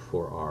doesn't work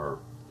for our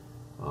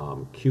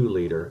Q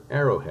leader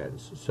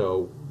arrowheads.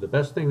 So the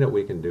best thing that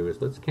we can do is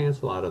let's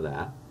cancel out of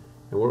that.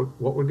 And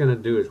what we're going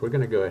to do is we're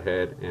going to go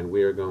ahead and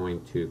we are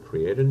going to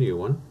create a new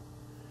one,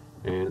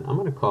 and I'm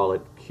going to call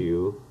it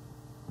Q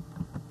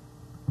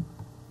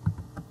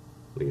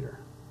leader.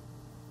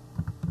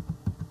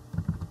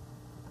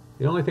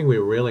 The only thing we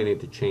really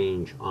need to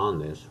change on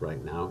this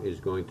right now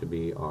is going to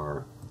be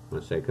our, I'm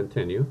going to say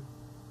continue.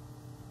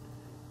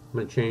 I'm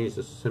going to change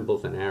the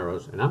symbols and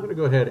arrows, and I'm going to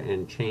go ahead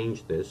and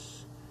change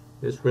this.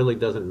 This really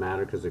doesn't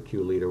matter because the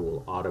Q leader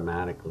will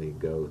automatically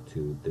go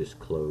to this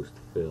closed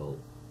fill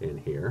in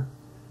here.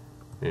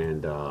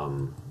 And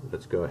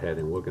let's go ahead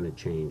and we're going to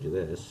change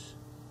this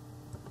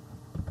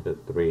to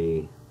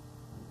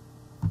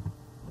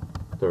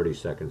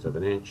 3/32 of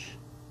an inch.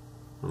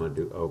 I'm going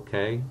to do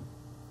OK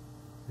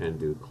and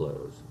do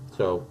close.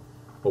 So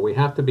what we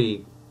have to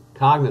be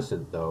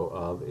cognizant though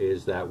of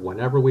is that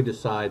whenever we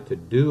decide to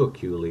do a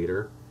Q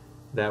leader,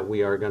 that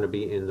we are going to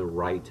be in the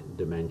right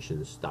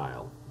dimension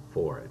style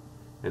for it.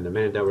 And the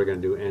minute that we're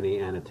going to do any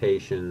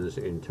annotations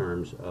in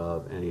terms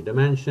of any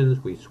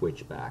dimensions, we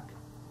switch back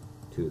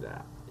to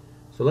that.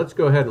 So let's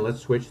go ahead and let's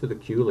switch to the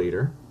Q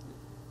leader,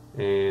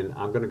 and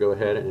I'm going to go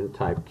ahead and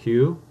type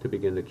Q to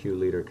begin the Q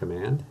leader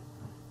command,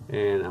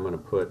 and I'm going to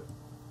put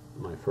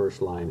my first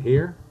line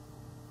here,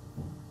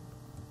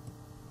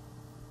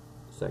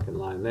 second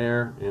line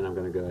there, and I'm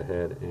going to go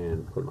ahead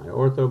and put my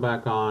ortho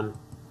back on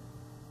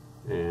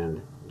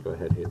and go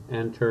ahead and hit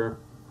enter,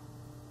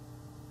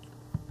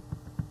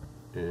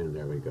 and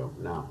there we go.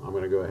 Now I'm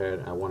going to go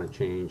ahead, I want to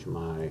change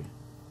my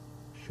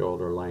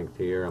shoulder length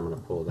here. I'm going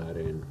to pull that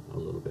in a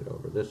little bit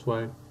over this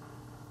way,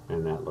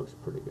 and that looks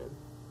pretty good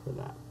for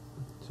that.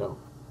 So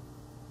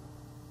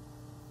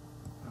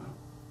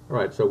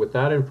alright, so with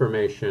that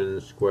information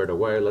squared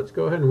away, let's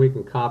go ahead and we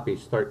can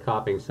start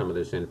copying some of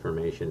this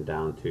information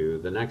down to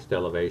the next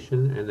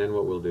elevation, and then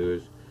what we'll do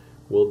is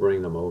we'll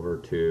bring them over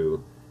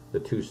to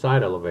the two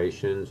side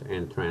elevations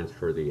and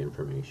transfer the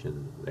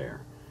information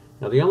there.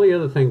 Now the only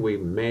other thing we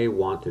may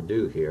want to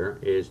do here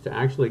is to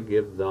actually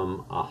give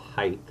them a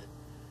height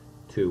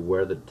to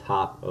where the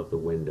top of the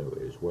window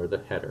is, where the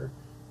header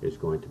is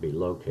going to be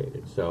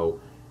located. So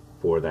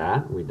for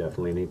that, we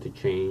definitely need to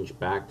change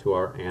back to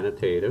our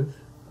annotative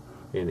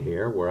in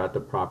here. We're at the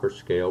proper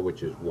scale,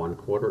 which is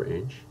 1/4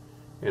 inch.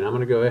 And I'm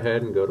going to go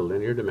ahead and go to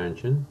linear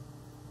dimension.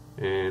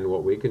 And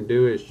what we can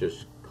do is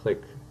just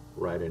click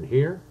right in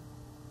here,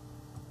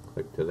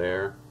 click to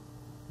there,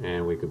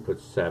 and we can put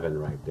 7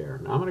 right there.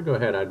 Now I'm going to go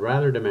ahead, I'd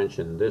rather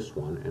dimension this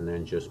one and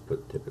then just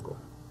put typical.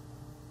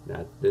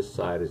 That this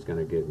side is going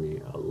to give me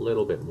a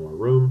little bit more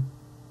room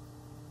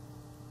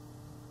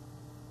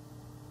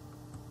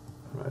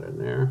right in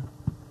there.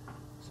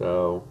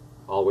 So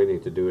all we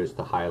need to do is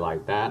to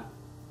highlight that,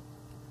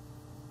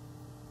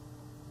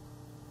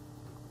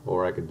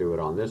 or I could do it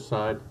on this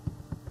side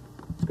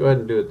Let's go ahead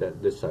and do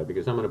it this side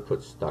because I'm going to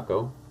put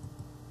stucco,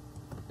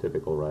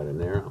 typical, right in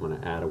there. I'm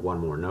going to add one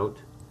more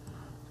note.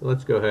 So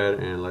let's go ahead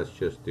and let's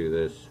just do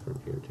this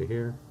from here to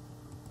here.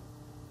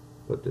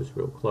 Put this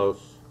real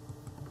close.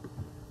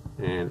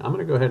 And I'm going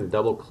to go ahead and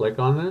double click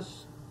on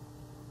this.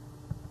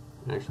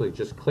 Actually,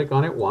 just click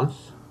on it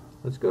once.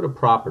 Let's go to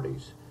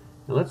properties.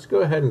 Now let's go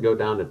ahead and go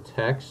down to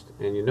text.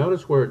 And you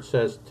notice where it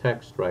says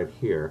text right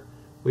here.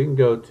 We can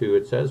go to,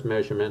 it says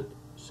measurement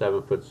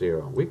 7 foot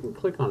 0. We can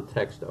click on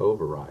text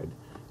override.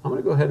 I'm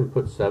going to go ahead and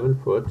put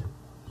 7 foot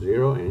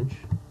 0 inch.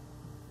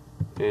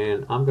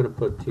 And I'm going to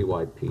put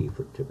TYP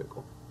for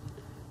typical.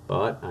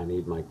 But I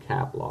need my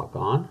cap lock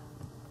on.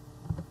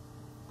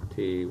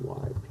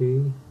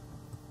 TYP.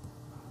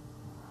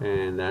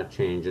 And that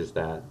changes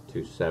that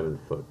to 7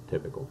 foot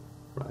typical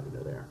right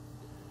into there.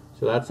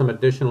 So that's some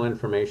additional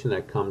information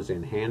that comes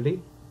in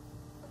handy.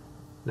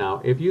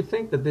 Now, if you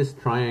think that this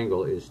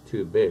triangle is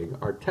too big,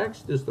 our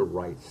text is the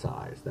right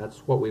size. That's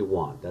what we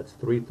want. That's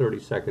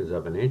 3/32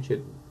 of an inch.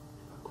 It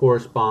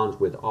corresponds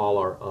with all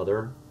our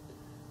other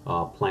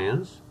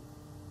plans.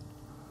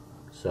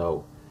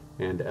 So,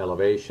 and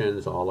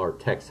elevations, all our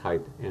text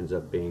height ends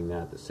up being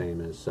that, the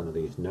same as some of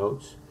these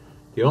notes.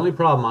 The only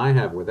problem I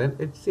have with it,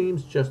 it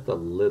seems just a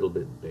little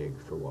bit big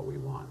for what we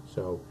want.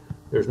 So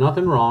there's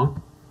nothing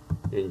wrong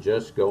in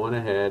just going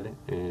ahead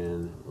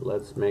and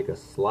let's make a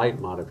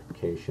slight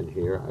modification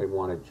here. I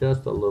want it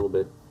just a little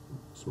bit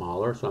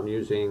smaller, so I'm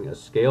using a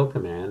scale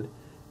command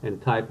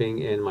and typing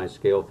in my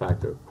scale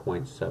factor of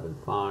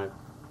 0.75,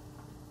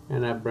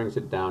 and that brings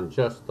it down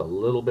just a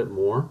little bit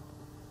more.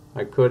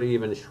 I could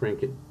even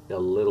shrink it a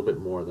little bit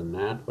more than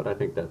that, but I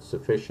think that's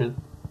sufficient.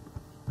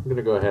 I'm going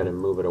to go ahead and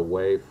move it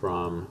away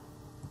from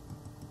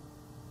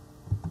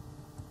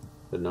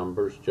the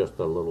numbers just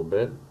a little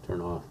bit.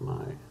 Turn off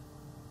my,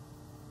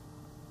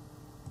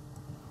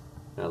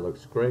 that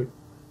looks great.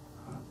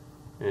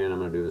 And I'm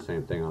going to do the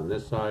same thing on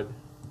this side.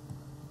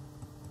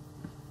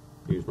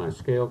 Use my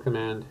scale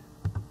command.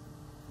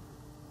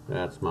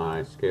 That's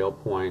my scale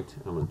point.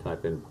 I'm going to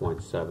type in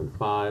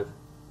 0.75,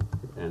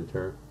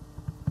 enter.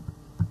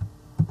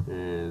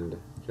 And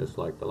just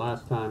like the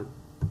last time,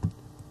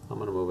 I'm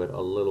going to move it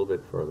a little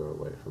bit further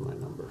away from my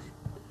numbers.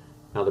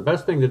 Now the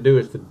best thing to do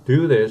is to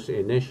do this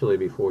initially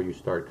before you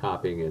start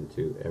copying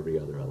into every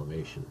other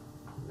elevation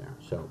there.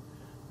 So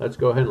let's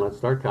go ahead and let's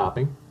start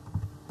copying.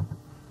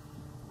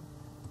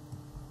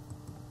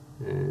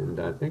 And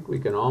I think we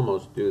can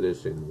almost do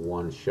this in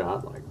one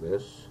shot like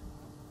this.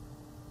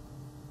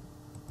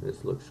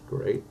 This looks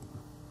great.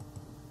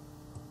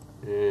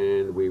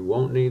 And we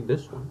won't need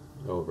this one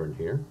over in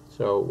here.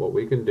 So what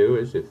we can do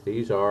is if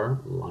these are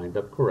lined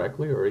up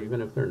correctly, or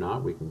even if they're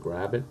not, we can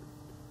grab it.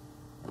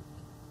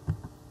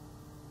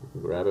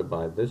 Grab it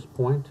by this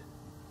point.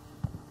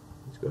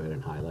 Let's go ahead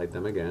and highlight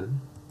them again.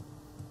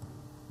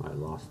 I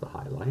lost the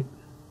highlight.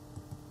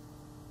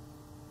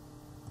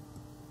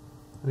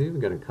 I'm even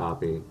going to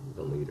copy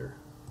the leader.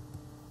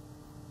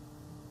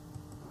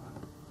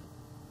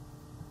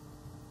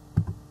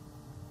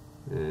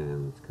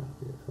 And let's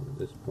copy it from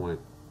this point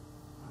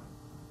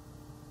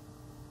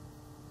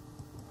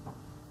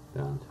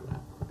down to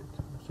that point.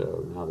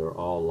 So now they're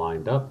all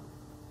lined up.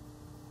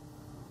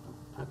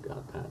 I've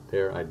got that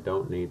there. I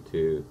don't need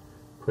to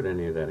put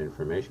any of that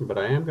information, but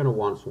I am going to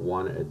want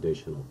one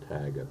additional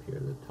tag up here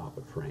at the top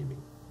of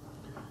framing.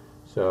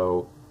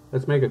 So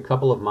let's make a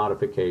couple of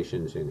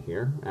modifications in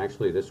here.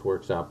 Actually, this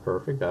works out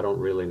perfect. I don't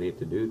really need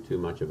to do too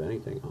much of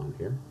anything on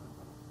here.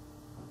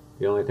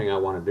 The only thing I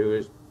want to do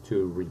is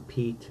to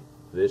repeat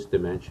this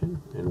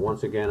dimension, and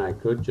once again I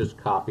could just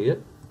copy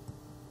it,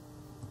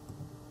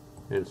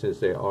 and since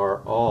they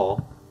are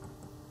all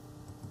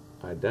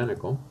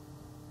identical,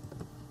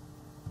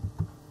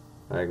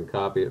 I can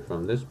copy it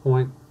from this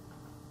point,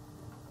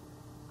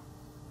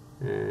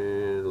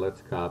 and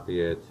let's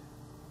copy it.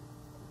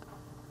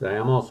 I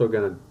am also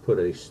going to put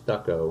a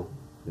stucco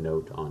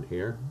note on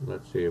here.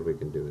 Let's see if we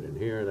can do it in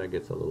here. That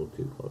gets a little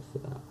too close to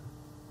that.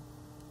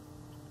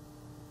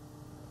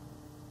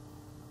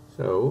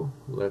 So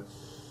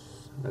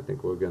I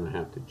think we're going to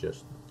have to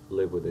just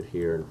live with it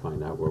here and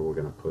find out where we're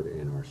going to put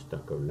in our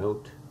stucco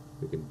note.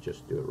 We can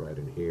just do it right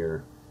in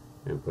here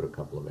and put a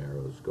couple of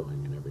arrows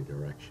going in every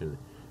direction.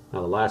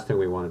 Now the last thing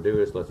we want to do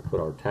is let's put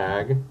our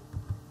tag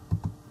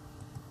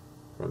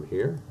from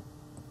here,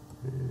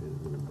 and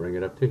I'm going to bring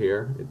it up to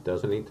here. It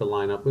doesn't need to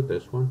line up with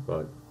this one,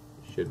 but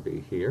it should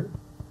be here.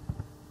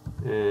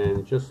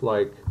 And just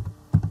like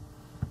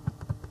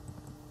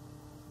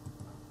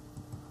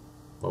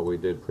what we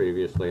did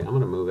previously, I'm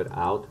going to move it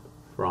out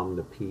from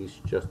the piece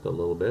just a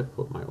little bit,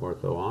 put my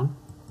ortho on.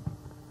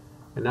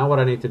 And now what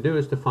I need to do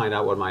is to find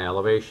out what my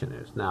elevation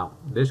is. Now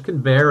this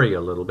can vary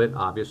a little bit,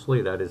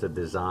 obviously that is a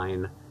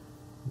design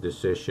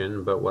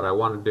decision, but what I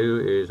want to do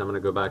is I'm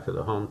going to go back to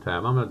the home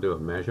tab. I'm going to do a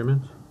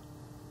measurement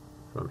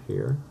from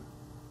here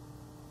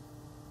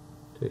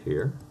to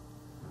here,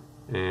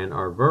 and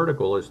our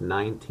vertical is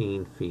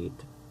 19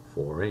 feet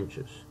 4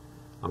 inches.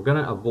 I'm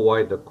going to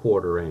avoid the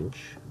 1/4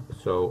 inch,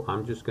 so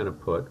I'm just going to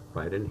put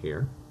right in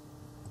here,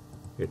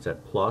 it's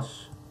at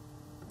plus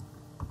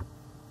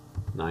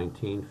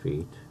 19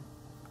 feet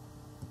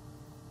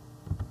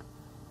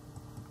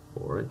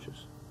 4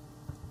 inches.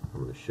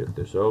 I'm going to shift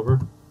this over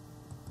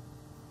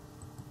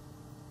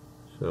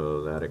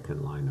so that it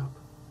can line up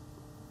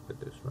with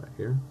this right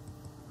here.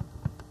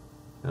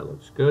 That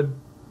looks good.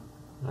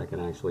 I can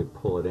actually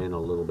pull it in a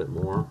little bit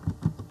more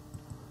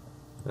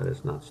so that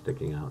it's not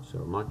sticking out so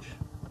much.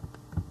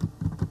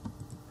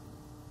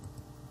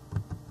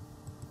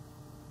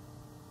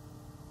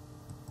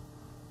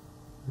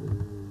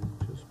 And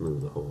just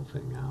move the whole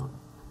thing out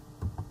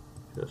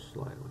just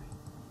slightly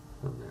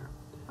from there.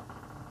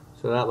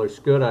 So that looks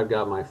good. I've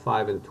got my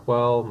 5 and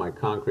 12, my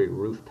concrete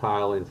roof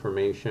tile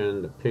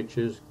information, the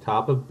pitches,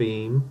 top of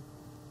beam,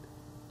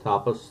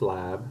 top of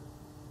slab,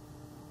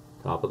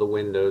 top of the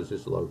windows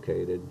is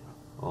located.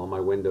 All my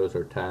windows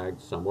are tagged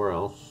somewhere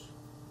else.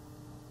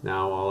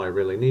 Now all I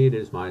really need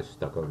is my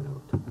stucco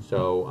note.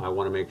 So I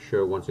want to make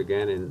sure once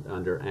again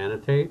under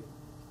annotate,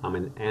 I'm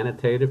in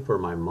annotated for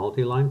my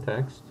multi-line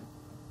text.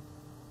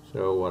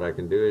 So what I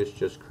can do is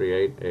just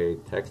create a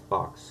text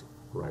box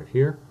right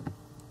here.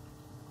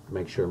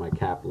 Make sure my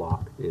cap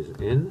lock is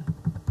in,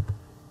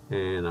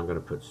 and I'm going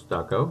to put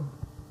stucco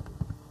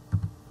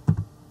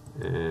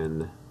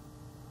and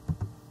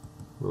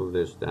move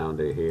this down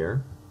to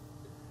here.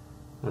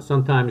 Now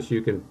sometimes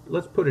you can,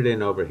 let's put it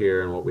in over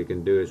here, and what we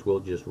can do is we'll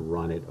just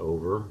run it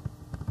over.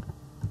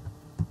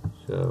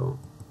 So,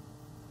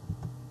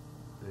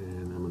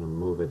 and I'm going to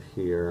move it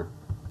here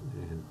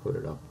and put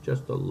it up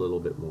just a little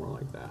bit more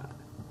like that.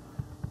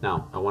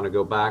 Now I want to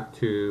go back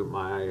to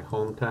my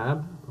home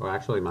tab, or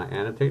actually my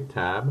annotate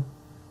tab.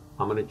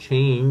 I'm going to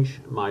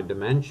change my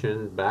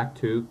dimension back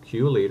to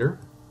Q leader,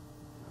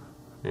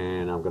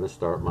 and I'm going to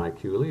start my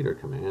Q leader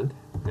command,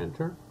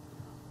 enter,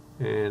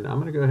 and I'm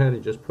going to go ahead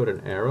and just put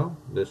an arrow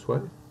this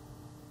way,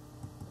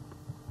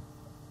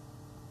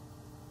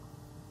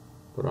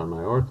 put on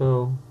my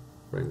ortho,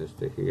 bring this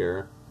to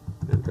here,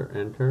 enter,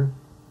 enter,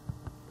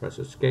 press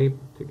escape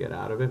to get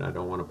out of it. I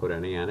don't want to put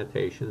any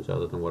annotations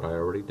other than what I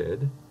already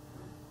did.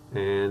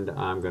 And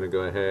I'm going to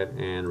go ahead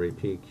and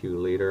repeat Q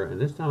leader,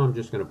 and this time I'm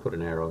just going to put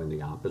an arrow in the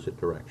opposite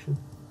direction.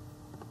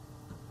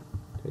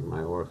 Take my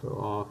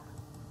ortho off,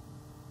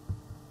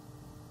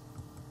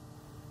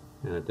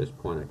 and at this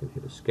point I can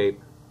hit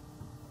escape.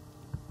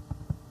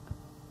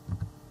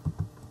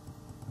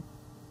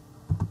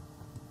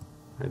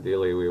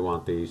 Ideally we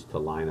want these to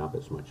line up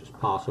as much as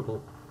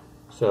possible.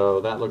 So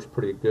that looks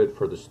pretty good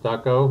for the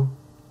stucco.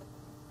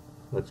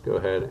 Let's go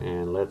ahead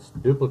and let's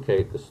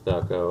duplicate the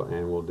stucco,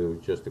 and we'll do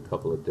just a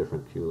couple of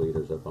different Q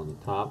leaders up on the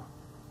top.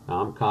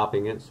 Now I'm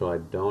copying it so I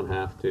don't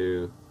have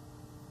to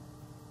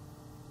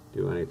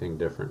do anything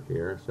different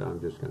here, so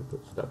I'm just going to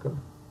put stucco.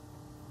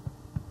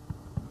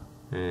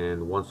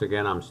 And once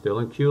again I'm still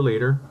in Q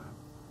leader.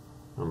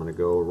 I'm going to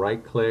go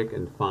right click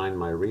and find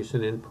my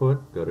recent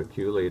input, go to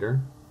Q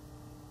leader,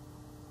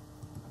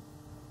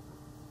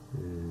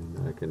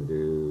 and I can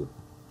do,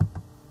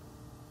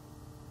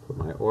 put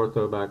my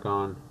ortho back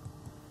on.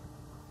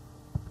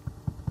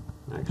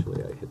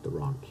 Actually, I hit the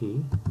wrong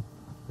key.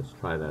 Let's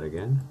try that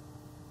again.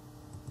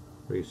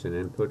 Recent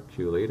input,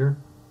 Q leader,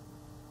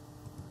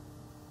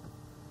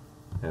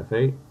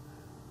 F8.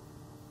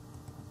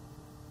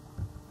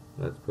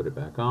 Let's put it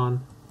back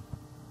on.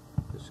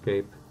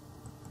 Escape.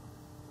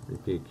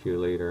 Repeat Q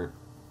leader,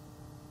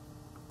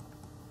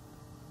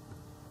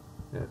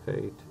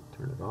 F8.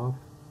 Turn it off.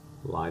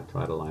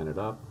 Try to line it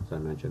up, as I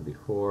mentioned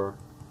before.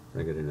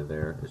 Bring it into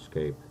there.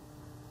 Escape.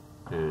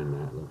 And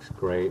that looks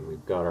great.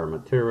 We've got our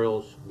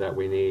materials that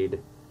we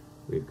need.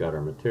 We've got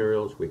our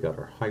materials. We've got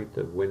our height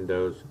of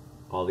windows.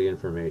 All the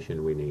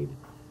information we need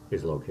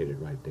is located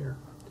right there.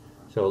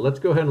 So let's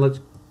go ahead and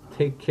let's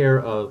take care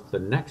of the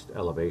next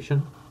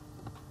elevation.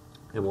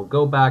 And we'll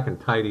go back and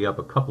tidy up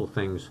a couple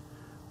things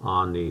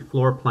on the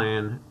floor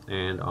plan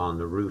and on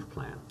the roof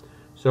plan.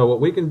 So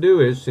what we can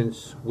do is,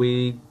 since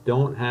we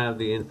don't have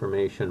the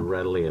information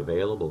readily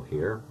available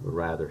here, but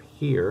rather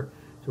here,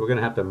 so we're going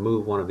to have to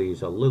move one of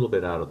these a little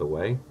bit out of the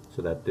way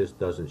so that this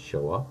doesn't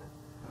show up.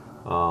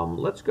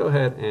 Let's go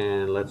ahead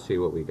and let's see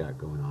what we got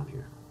going on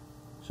here.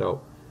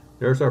 So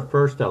there's our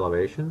first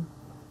elevation.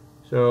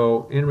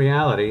 So in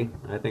reality,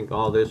 I think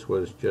all this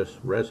was just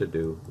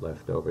residue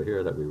left over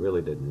here that we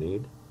really didn't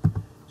need.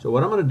 So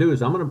what I'm going to do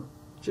is I'm going to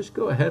just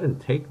go ahead and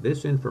take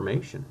this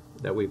information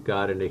that we've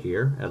got into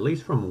here, at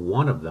least from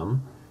one of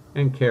them,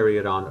 and carry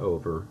it on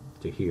over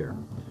to here.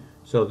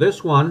 So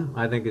this one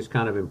I think is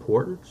kind of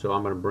important, so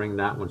I'm going to bring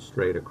that one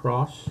straight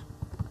across,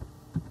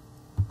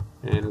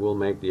 and we'll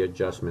make the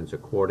adjustments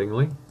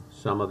accordingly.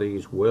 Some of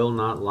these will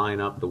not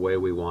line up the way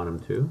we want them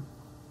to,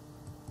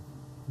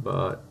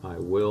 but I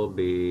will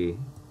be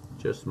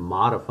just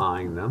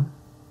modifying them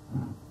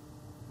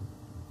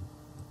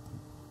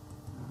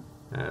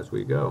as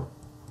we go.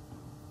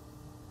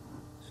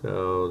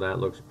 So that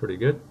looks pretty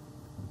good.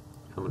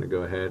 I'm going to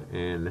go ahead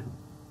and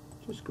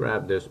just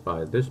grab this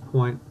by this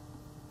point.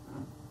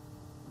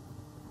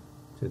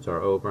 Since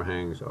our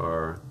overhangs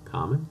are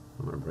common,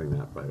 I'm going to bring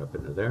that right up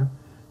into there.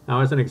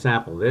 Now as an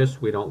example,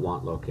 this we don't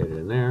want located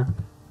in there,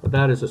 but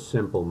that is a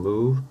simple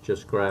move.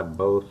 Just grab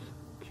both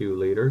Q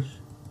leaders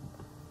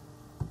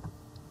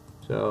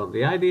So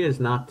the idea is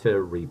not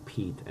to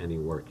repeat any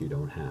work you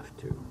don't have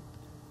to.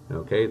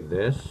 Okay,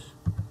 this,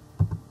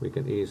 we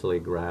can easily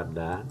grab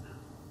that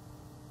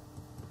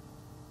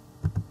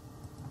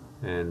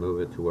and move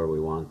it to where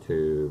we want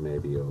to,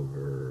 maybe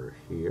over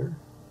here.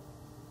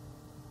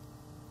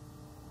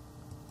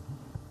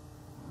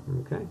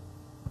 Okay,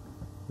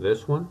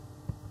 this one,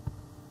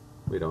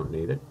 we don't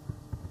need it,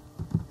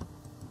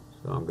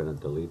 so I'm going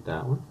to delete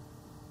that one.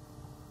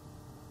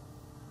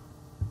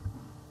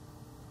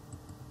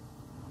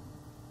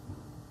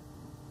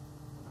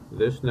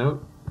 This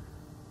note,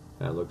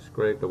 that looks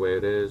great the way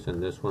it is,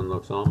 and this one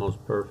looks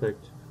almost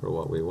perfect for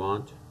what we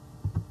want.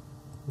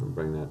 I'll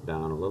bring that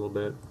down a little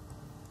bit.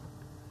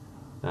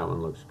 That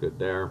one looks good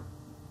there.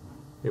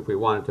 If we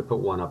wanted to put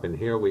one up in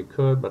here, we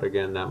could, but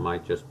again, that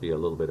might just be a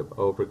little bit of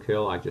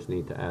overkill. I just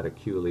need to add a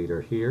cue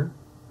leader here.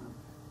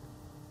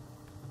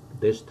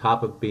 This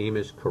top of beam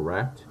is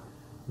correct.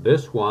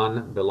 This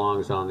one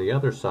belongs on the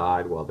other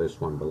side, while this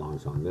one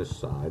belongs on this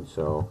side,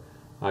 so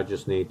I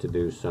just need to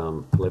do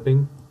some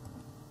flipping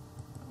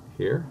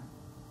here.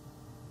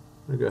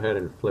 I'm going to go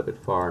ahead and flip it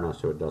far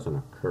enough so it doesn't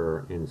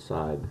occur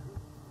inside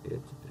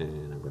it,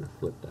 and I'm going to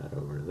flip that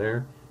over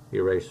there.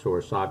 Erase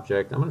source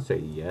object. I'm going to say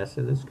yes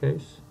in this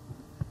case,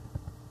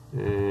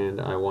 and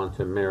I want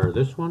to mirror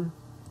this one,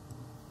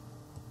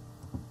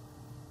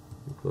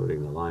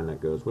 including the line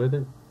that goes with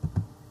it,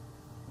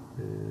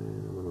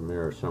 and I'm going to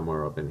mirror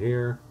somewhere up in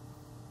here,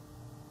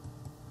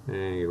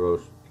 and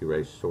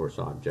erase source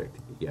object,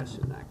 yes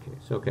in that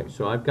case. Okay,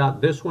 so I've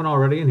got this one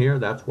already in here.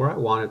 That's where I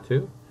want it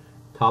to.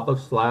 Top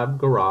of slab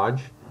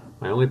garage.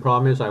 My only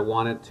problem is I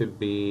want it to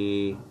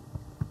be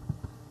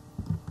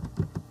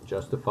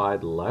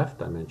justified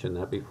left. I mentioned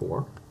that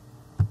before.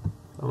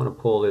 I'm going to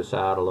pull this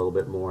out a little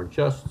bit more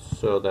just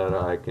so that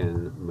I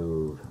can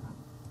move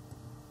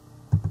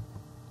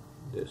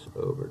this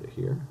over to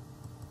here.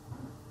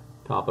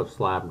 Top of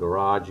slab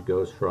garage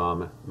goes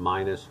from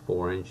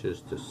 -4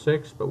 inches to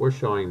 6, but we're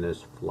showing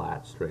this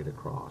flat straight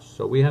across.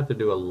 So we have to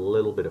do a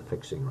little bit of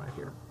fixing right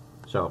here.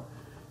 So,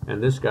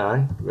 and this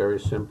guy, very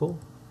simple.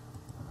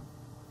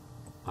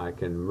 I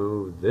can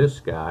move this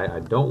guy. I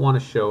don't want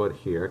to show it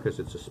here because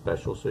it's a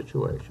special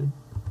situation.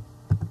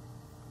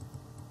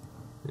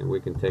 And we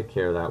can take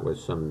care of that with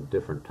some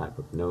different type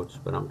of notes,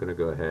 but I'm going to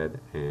go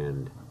ahead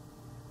and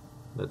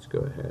let's go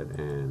ahead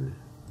and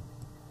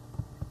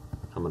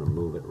I'm going to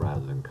move it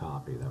rather than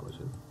copy. That was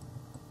it.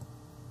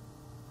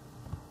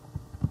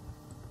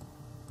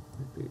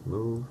 Repeat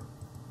move.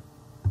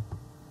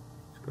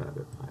 Let's grab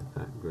it by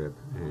that grip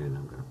and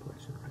I'm going to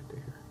place it right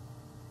there.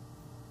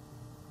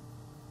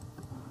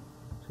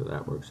 So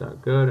that works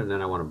out good, and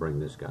then I want to bring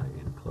this guy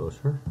in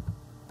closer.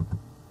 I'm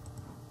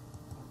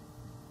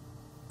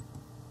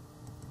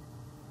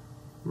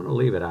going to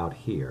leave it out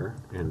here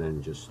and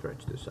then just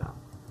stretch this out.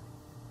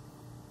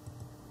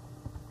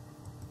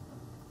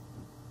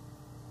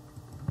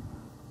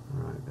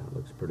 Alright, that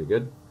looks pretty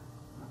good.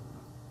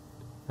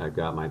 I've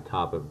got my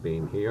top of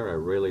beam here. I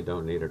really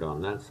don't need it on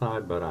that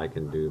side, but I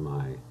can do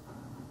my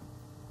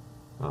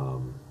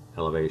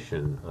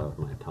elevation of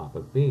my top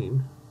of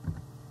beam.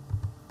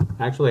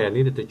 Actually, I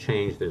needed to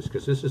change this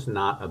because this is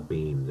not a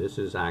beam. This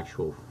is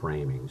actual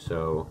framing.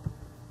 So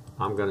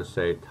I'm going to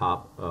say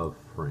top of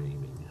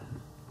framing.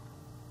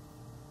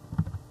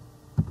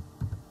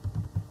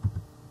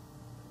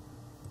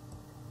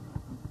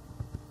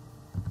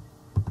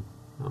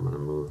 I'm going to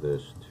move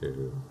this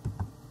to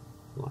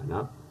line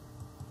up.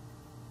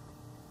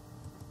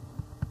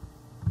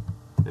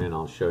 And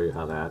I'll show you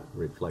how that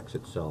reflects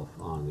itself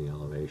on the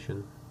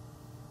elevation.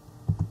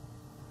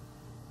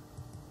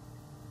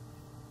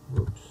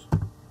 Oops.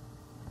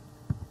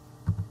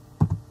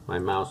 My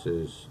mouse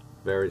is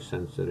very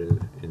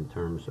sensitive in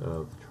terms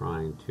of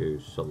trying to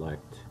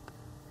select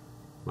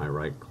my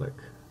right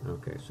click.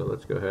 Okay, so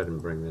let's go ahead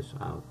and bring this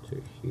out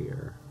to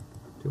here.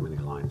 Too many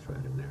lines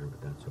right in there, but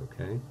that's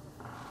okay.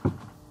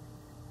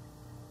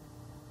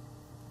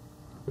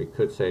 We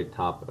could say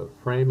top of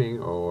framing,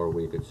 or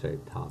we could say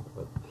top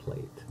of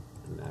plate,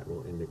 and that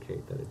will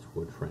indicate that it's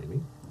wood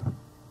framing.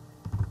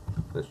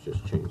 Let's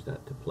just change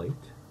that to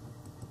plate.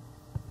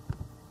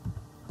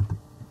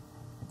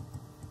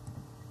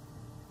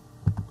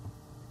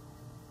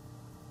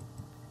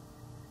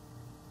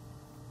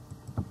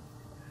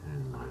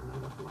 And line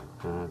that up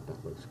like that.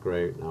 That looks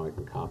great. Now I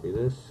can copy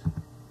this.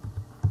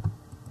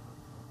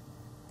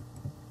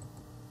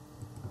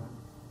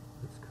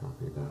 Let's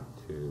copy that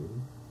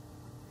to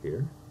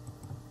here.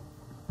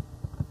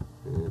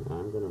 And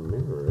I'm going to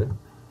mirror it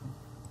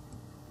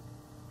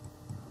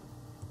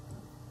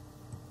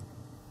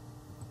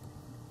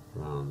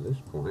around this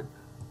point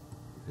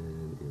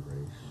and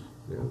erase.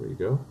 There we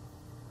go.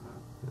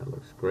 That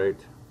looks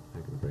great.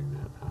 I can bring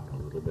that out a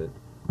little bit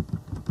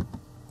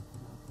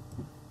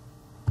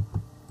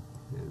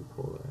and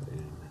pull that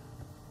in.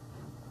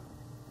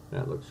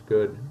 That looks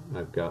good.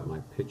 I've got my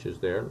pitches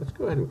there. Let's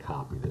go ahead and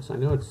copy this. I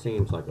know it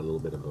seems like a little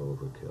bit of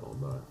overkill,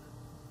 but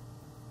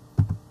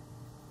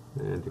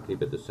and to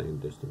keep it the same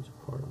distance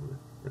apart, I'm going to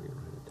bring it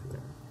right into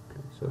there.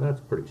 Okay, so that's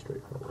pretty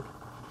straightforward.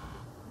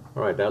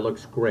 All right, that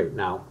looks great.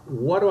 Now,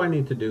 what do I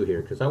need to do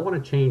here? Because I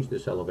want to change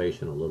this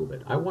elevation a little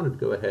bit. I want to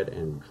go ahead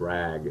and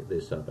drag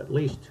this up at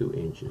least 2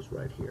 inches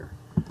right here.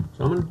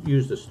 So I'm going to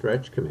use the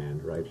stretch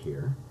command right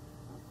here.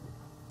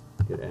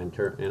 Hit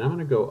enter, and I'm going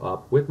to go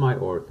up with my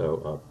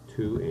ortho up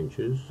 2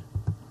 inches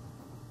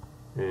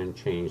and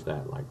change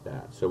that like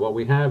that. So what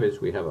we have is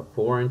we have a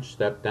 4-inch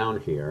step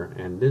down here,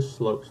 and this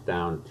slopes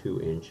down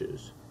 2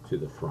 inches to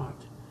the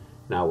front.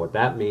 Now what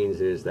that means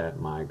is that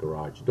my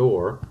garage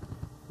door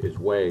is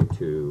way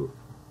too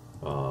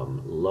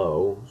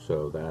low,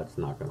 so that's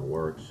not going to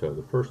work. So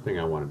the first thing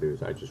I want to do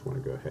is I just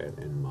want to go ahead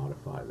and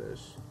modify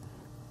this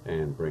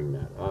and bring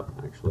that up.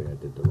 Actually, I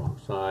did the wrong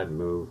side.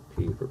 Move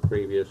P for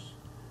previous,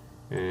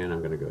 and I'm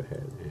going to go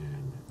ahead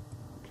and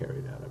carry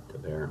that up to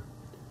there.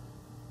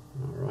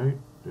 All right,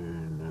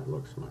 and that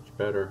looks much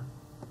better.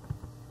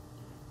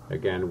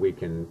 Again, we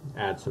can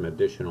add some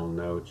additional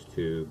notes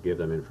to give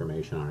them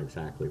information on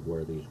exactly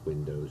where these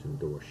windows and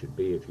doors should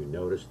be. If you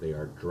notice, they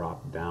are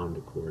dropped down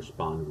to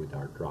correspond with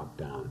our drop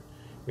down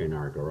in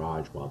our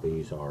garage, while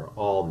these are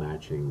all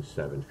matching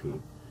 7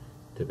 feet,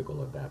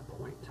 typical at that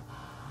point.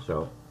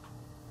 So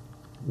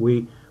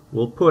we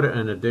will put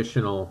an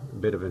additional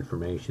bit of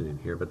information in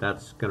here, but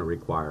that's going to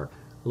require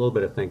a little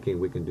bit of thinking.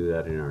 We can do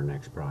that in our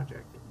next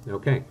project.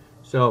 Okay,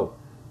 so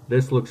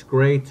this looks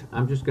great.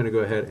 I'm just going to go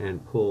ahead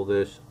and pull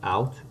this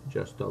out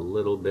just a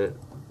little bit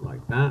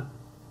like that.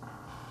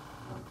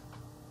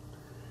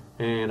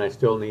 And I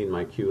still need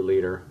my cue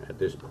leader at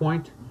this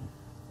point.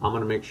 I'm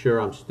going to make sure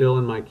I'm still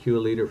in my cue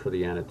leader for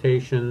the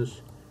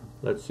annotations.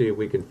 Let's see if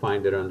we can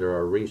find it under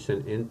our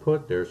recent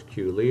input. There's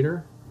cue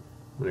leader.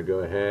 I'm going to go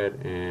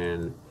ahead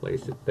and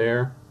place it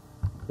there.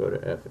 Go to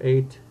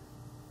F8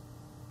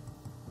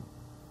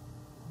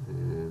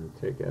 and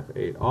take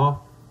F8 off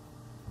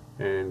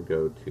and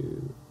go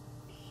to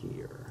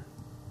here.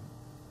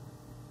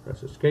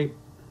 Press escape,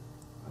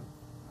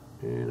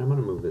 and I'm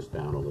going to move this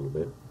down a little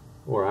bit,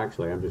 or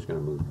actually I'm just going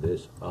to move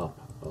this up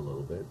a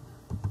little bit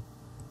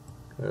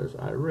because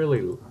I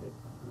really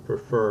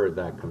prefer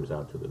that comes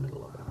out to the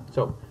middle of it.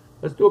 So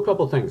let's do a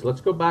couple things. Let's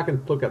go back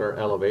and look at our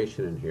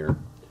elevation in here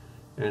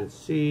and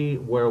see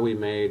where we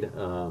made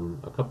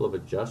a couple of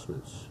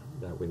adjustments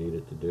that we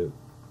needed to do.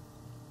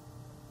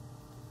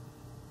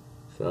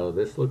 So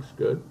this looks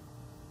good.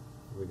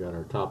 We got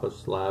our top of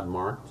slab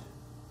marked.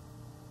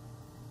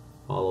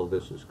 All of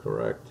this is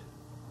correct.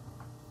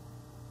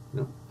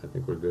 Nope, I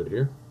think we're good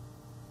here.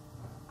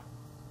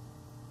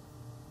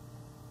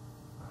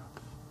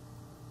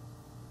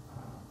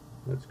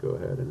 Let's go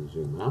ahead and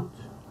zoom out.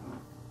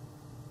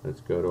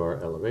 Let's go to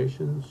our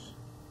elevations.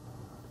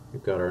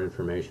 We've got our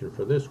information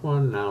for this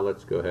one. Now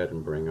let's go ahead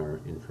and bring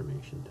our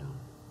information down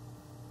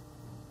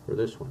for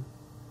this one.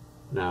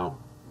 Now,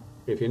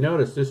 if you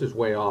notice, this is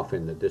way off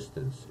in the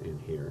distance in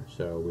here,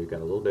 so we've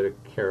got a little bit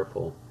of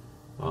careful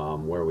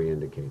where we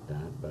indicate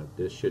that, but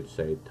this should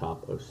say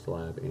top of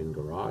slab in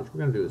garage.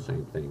 We're going to do the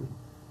same thing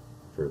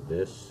for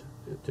this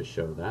to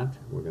show that.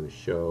 We're going to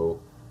show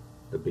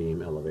the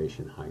beam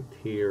elevation height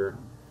here.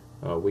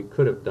 We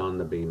could have done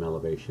the beam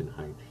elevation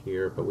height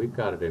here, but we've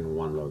got it in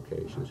one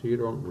location, so you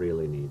don't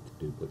really need to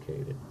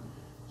duplicate it.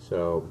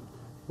 So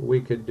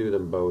we could do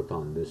them both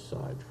on this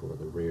side. For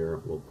the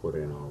rear, we'll put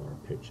in all our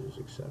pitches,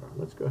 etc.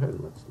 Let's go ahead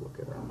and let's look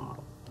at our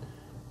model.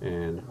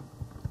 And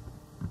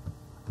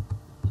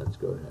let's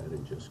go ahead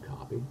and just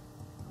copy,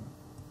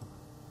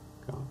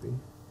 copy,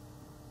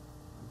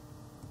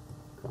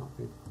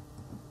 copy,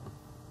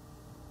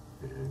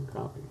 and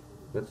copy.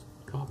 Let's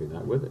copy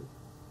that with it.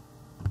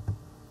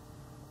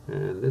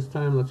 And this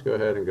time, let's go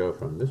ahead and go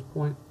from this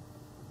point,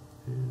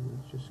 and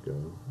let's just go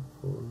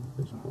for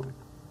this point.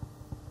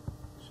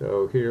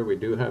 So here we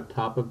do have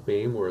top of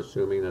beam. We're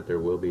assuming that there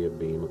will be a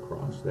beam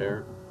across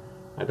there.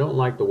 I don't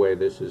like the way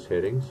this is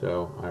hitting,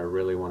 so I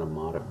really want to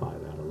modify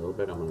that a little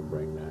bit. I'm going to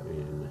bring that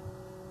in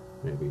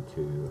maybe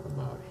to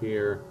about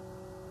here,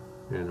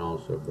 and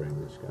also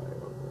bring this guy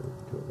over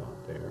to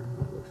about there.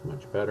 That looks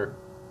much better.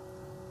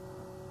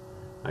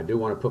 I do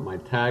want to put my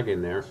tag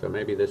in there, so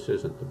maybe this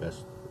isn't the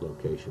best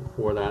location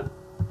for that.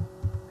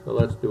 So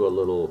let's do a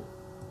little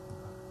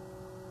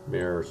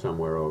mirror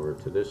somewhere over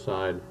to this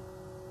side.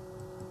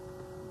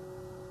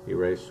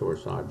 Erase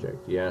source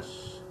object,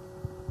 yes.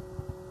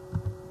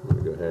 I'm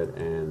going to go ahead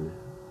and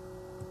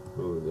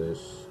move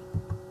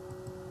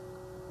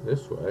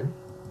this way,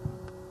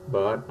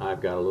 but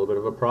I've got a little bit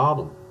of a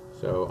problem.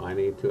 So I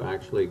need to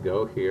actually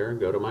go here and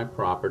go to my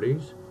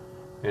properties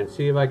and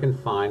see if I can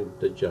find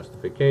the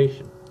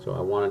justification. So I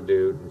want to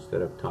do,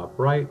 instead of top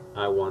right,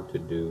 I want to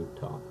do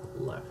top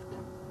left.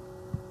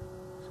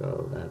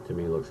 So that to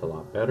me looks a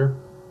lot better.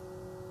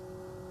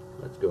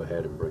 Let's go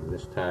ahead and bring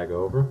this tag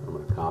over. I'm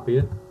going to copy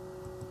it.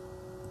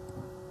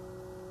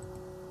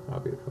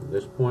 Copy it from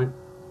this point.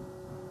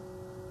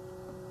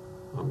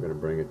 I'm going to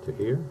bring it to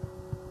here.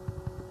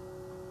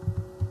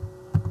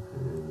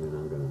 And then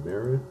I'm going to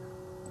mirror it.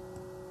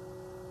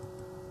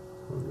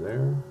 From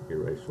there,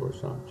 erase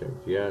source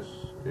object, yes.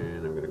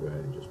 And I'm going to go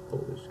ahead and just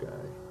pull this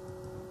guy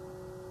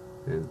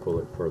and pull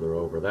it further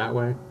over that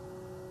way.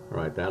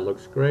 Alright, that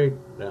looks great.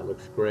 That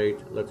looks great.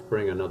 Let's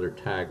bring another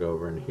tag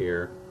over in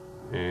here,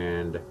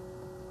 and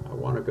I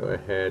want to go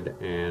ahead,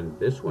 and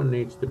this one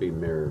needs to be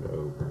mirrored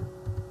over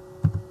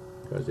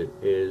because it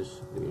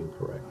is the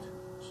incorrect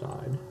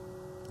side.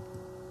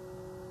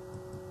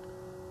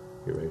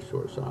 Erase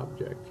source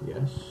object,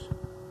 yes.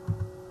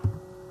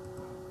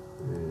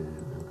 And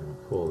I'm going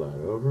to pull that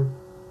over.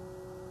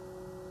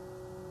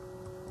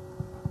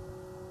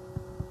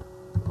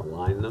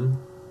 Align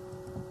them.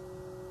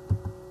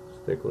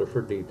 Stickler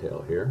for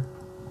detail here.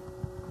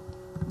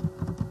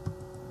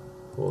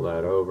 Pull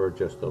that over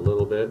just a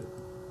little bit.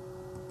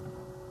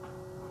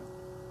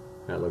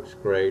 That looks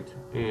great,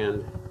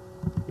 and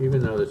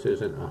even though this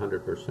isn't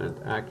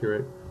 100%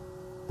 accurate,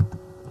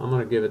 I'm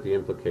going to give it the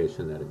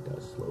implication that it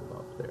does slope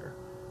up there.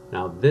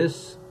 Now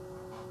this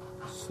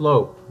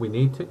slope we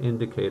need to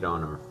indicate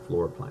on our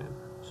floor plan,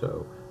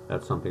 so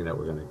that's something that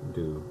we're going to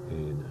do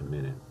in a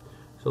minute.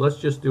 So let's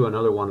just do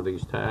another one of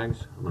these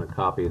tags. I'm going to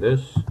copy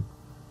this,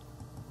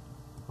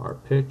 our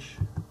pitch,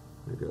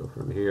 I go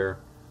from here,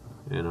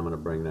 and I'm going to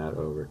bring that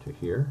over to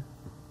here.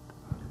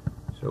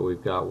 So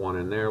we've got one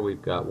in there,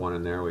 we've got one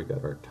in there, we've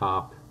got our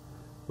top.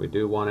 We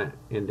do want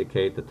to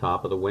indicate the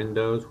top of the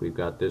windows. We've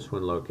got this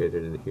one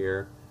located in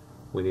here.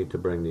 We need to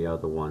bring the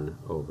other one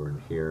over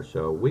in here.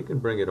 So we can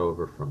bring it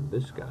over from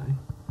this guy.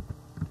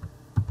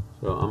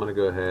 So I'm going to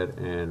go ahead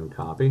and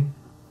copy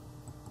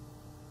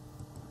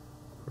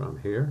from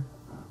here.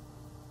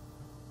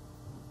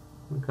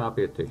 I'm going to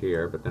copy it to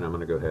here, but then I'm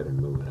going to go ahead and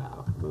move it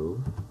out.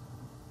 Move.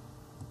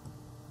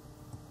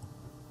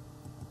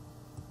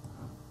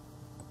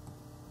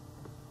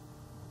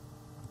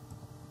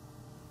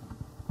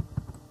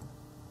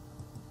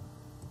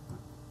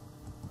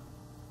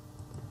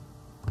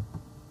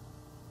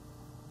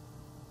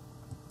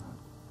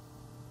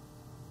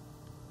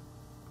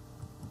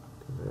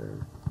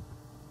 There.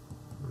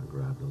 I'm going to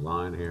grab the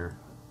line here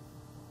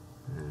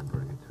and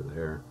bring it to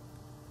there.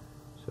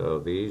 So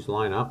these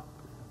line up.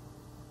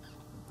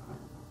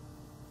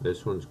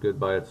 This one's good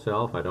by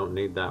itself. I don't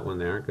need that one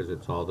there because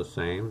it's all the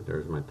same.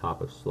 There's my top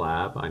of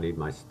slab. I need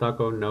my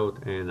stucco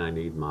note, and I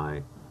need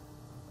my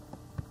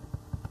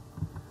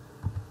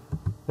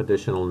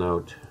additional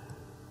note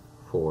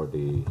for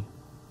the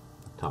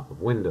top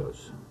of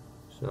windows.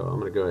 So I'm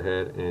going to go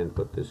ahead and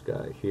put this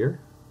guy here.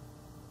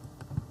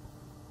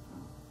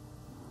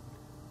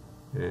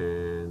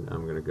 And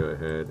I'm going to go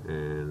ahead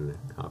and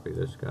copy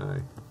this guy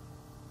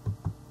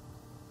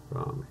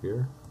from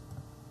here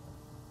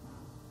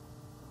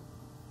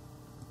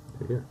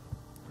to here.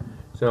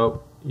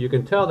 So you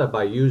can tell that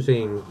by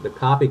using the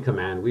copy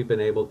command, we've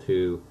been able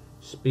to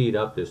speed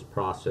up this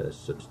process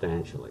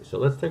substantially. So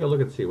let's take a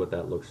look and see what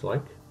that looks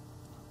like.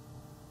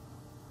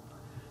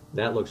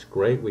 That looks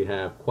great. We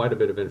have quite a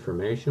bit of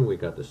information. We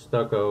got the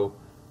stucco,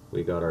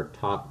 we got our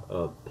top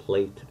of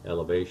plate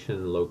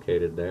elevation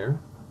located there.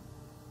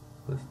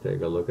 Let's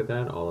take a look at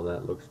that. All of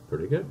that looks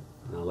pretty good.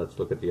 Now let's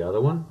look at the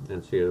other one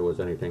and see if there was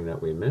anything that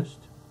we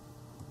missed.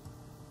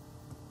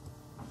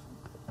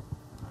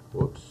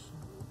 Whoops.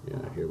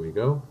 Yeah, here we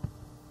go.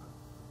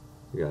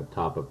 We got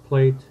top of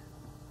plate,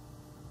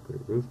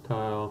 good roof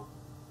tile.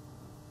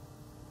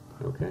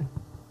 Okay.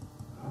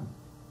 All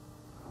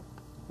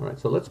right,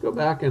 so let's go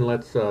back and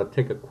let's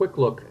take a quick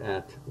look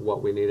at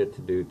what we needed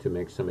to do to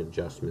make some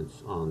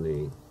adjustments on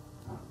the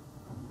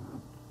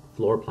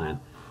floor plan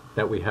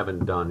that we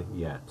haven't done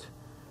yet.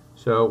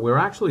 So we're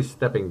actually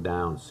stepping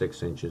down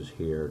 6 inches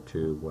here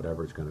to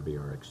whatever's going to be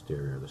our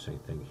exterior. The same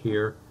thing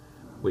here.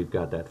 We've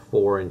got that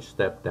 4-inch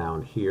step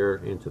down here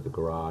into the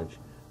garage.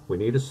 We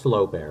need a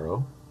slope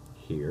arrow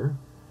here.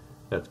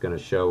 That's going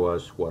to show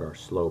us what our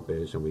slope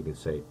is, and we can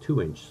say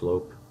 2-inch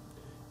slope.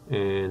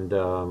 And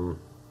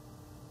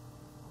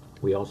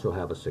we also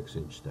have a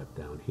 6-inch step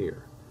down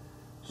here.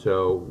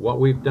 So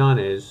what we've done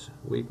is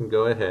we can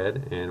go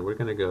ahead and we're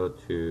going to go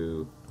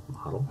to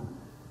model.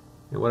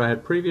 And what I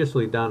had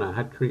previously done, I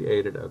had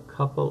created a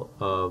couple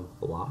of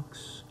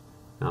blocks.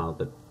 Now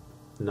the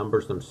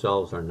numbers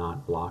themselves are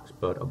not blocks,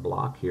 but a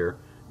block here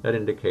that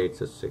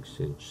indicates a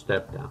 6-inch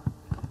step down.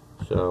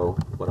 So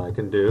what I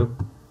can do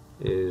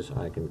is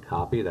I can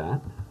copy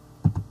that.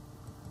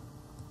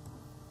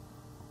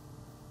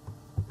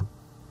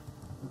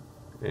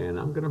 And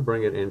I'm going to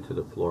bring it into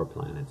the floor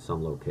plan at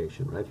some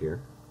location right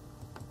here.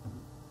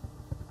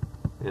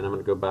 And I'm going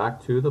to go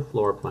back to the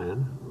floor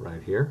plan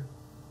right here.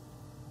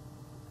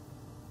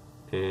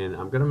 And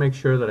I'm going to make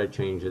sure that I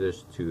change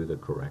this to the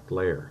correct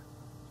layer.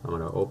 So I'm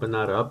going to open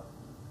that up.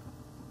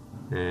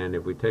 And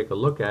if we take a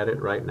look at it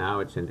right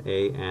now, it's in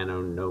A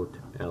Anno Note.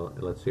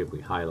 Let's see if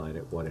we highlight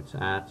it, what it's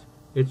at.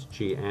 It's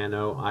G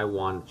Anno. I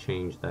want to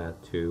change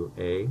that to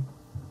A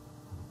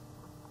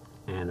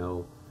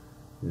Anno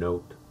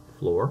Note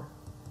Floor.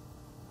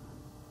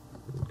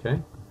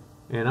 Okay.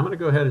 And I'm going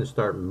to go ahead and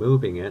start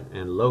moving it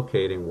and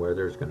locating where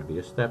there's going to be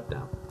a step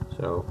down.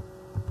 So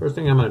first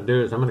thing I'm going to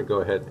do is I'm going to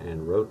go ahead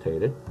and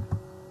rotate it.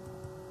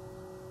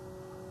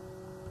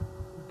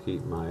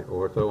 Keep my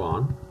ortho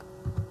on.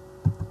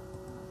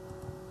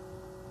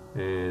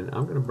 And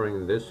I'm going to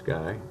bring this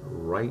guy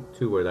right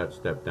to where that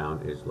step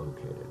down is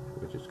located,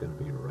 which is going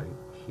to be right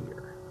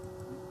here.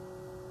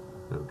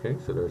 Okay,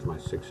 so there's my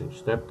 6-inch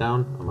step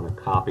down. I'm going to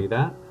copy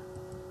that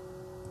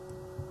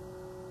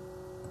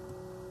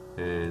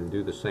and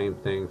do the same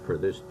thing for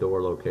this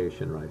door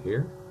location right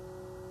here.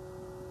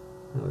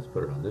 Now let's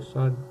put it on this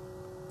side.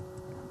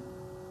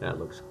 That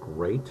looks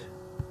great.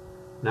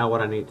 Now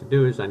what I need to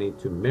do is I need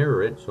to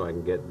mirror it so I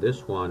can get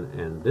this one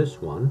and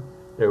this one.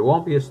 There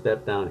won't be a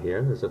step down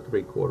here. There's a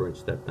 3/4 inch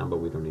step down, but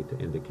we don't need to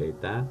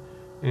indicate that.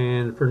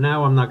 And for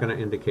now, I'm not going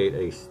to indicate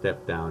a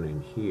step down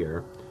in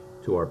here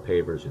to our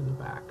pavers in the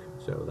back.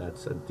 So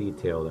that's a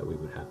detail that we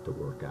would have to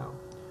work out.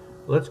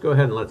 Let's go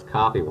ahead and let's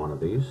copy one of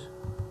these.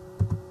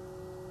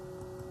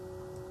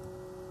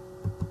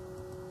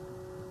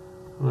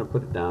 I'm going to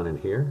put it down in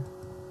here.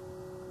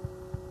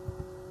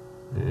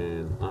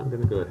 And I'm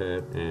going to go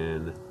ahead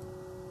and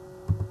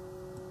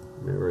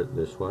mirror it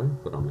this way,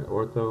 put on my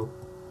ortho.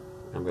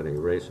 I'm going to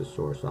erase the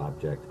source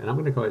object, and I'm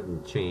going to go ahead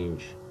and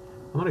change.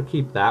 I'm going to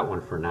keep that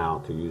one for now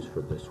to use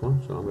for this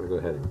one. So I'm going to go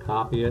ahead and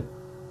copy it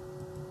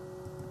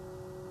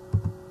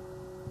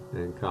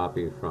and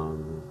copy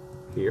from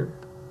here.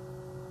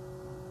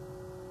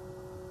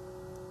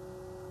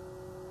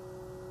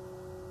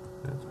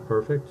 That's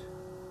perfect.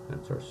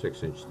 That's our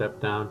 6-inch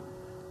step down.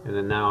 And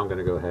then now I'm going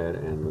to go ahead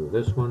and move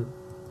this one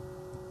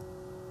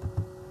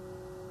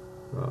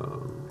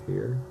from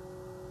here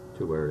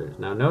to where it is.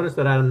 Now notice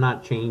that I'm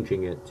not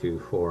changing it to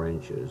 4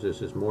 inches.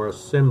 This is more a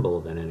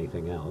symbol than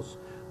anything else,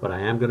 but I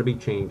am going to be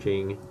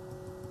changing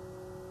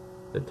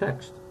the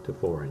text to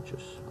 4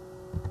 inches.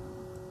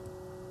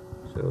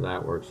 So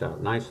that works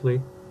out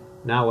nicely.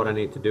 Now what I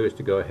need to do is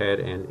to go ahead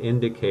and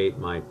indicate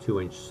my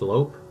 2-inch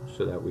slope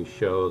so that we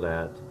show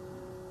that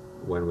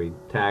when we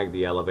tag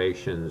the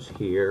elevations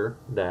here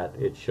that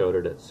it showed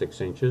it at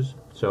 6 inches.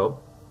 So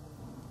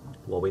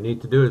what we need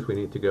to do is we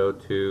need to go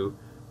to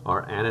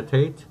our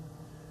annotate.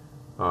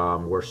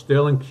 We're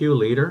still in Q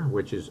leader,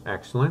 which is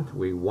excellent.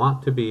 We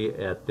want to be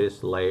at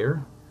this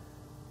layer,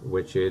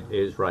 which it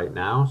is right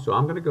now. So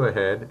I'm going to go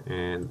ahead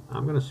and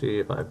I'm going to see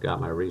if I've got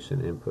my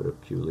recent input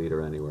of Q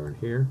leader anywhere in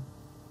here.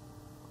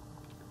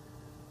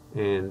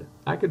 And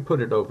I could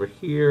put it over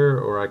here,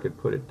 or I could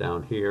put it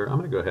down here. I'm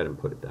going to go ahead and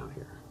put it down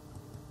here.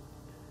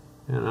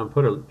 And I'll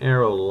put an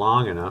arrow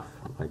long enough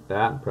like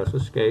that and press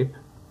escape.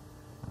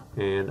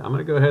 And I'm going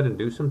to go ahead and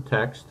do some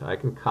text. I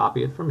can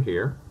copy it from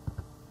here.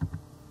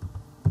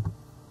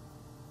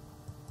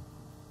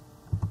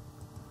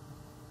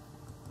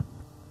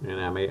 And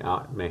I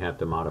may have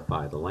to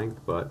modify the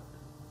length, but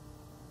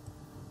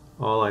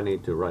all I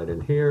need to write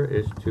in here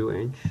is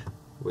 2-inch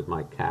with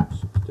my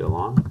caps still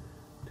on,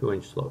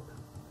 2-inch slope.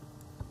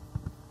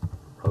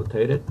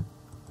 Rotate it.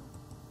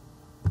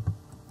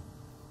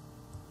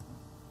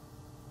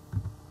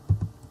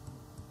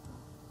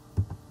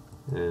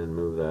 And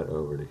move that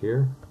over to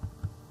here.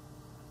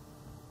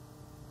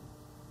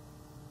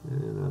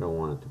 And I don't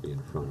want it to be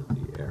in front of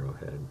the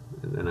arrowhead.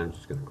 And then I'm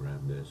just going to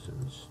grab this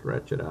and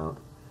stretch it out.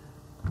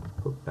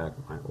 Put back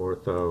my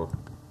ortho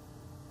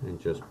and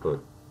just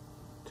put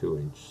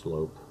 2-inch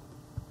slope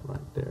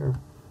right there.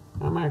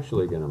 I'm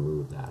actually going to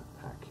move that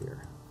back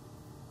here.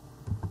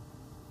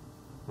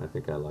 I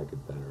think I like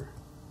it better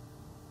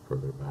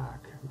further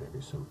back,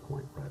 maybe some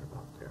point right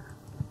about there.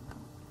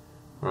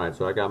 Alright,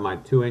 so I got my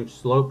 2-inch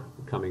slope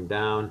coming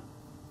down.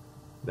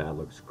 That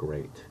looks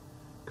great.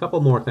 A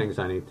couple more things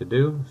I need to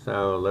do.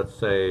 So let's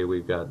say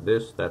we've got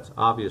this. That's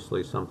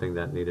obviously something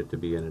that needed to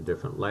be in a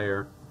different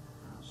layer.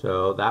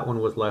 So that one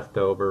was left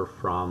over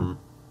from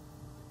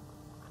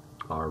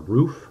our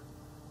roof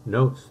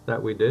notes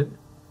that we did,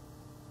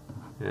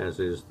 as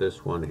is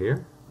this one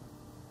here.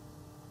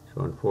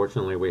 So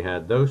unfortunately we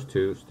had those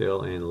two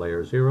still in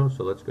layer 0,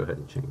 so let's go ahead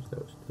and change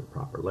those to the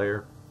proper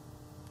layer.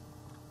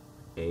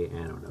 A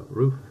Annonote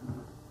roof,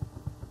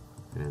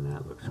 and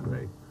that looks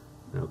great.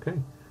 Okay,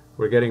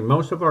 we're getting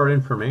most of our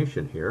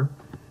information here.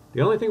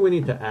 The only thing we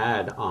need to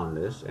add on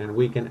this, and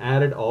we can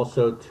add it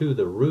also to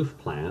the roof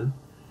plan,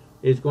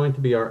 is going to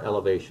be our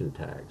elevation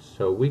tags.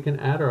 So we can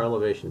add our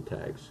elevation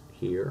tags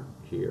here,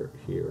 here,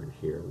 here, and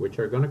here, which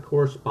are going to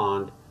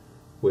correspond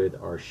with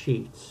our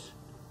sheets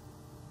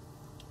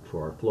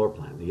for our floor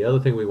plan. The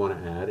other thing we want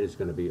to add is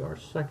going to be our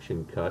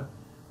section cut.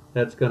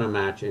 That's going to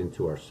match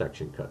into our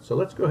section cut. So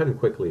let's go ahead and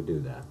quickly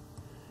do that.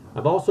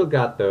 I've also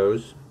got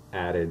those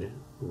added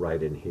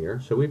right in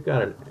here. So we've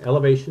got an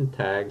elevation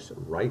tags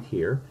right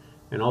here,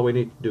 and all we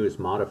need to do is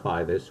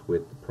modify this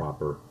with the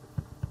proper.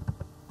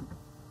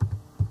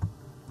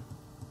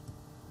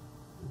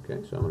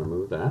 Okay, so I'm going to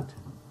move that,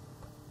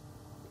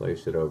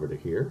 place it over to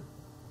here,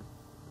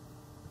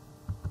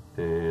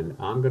 and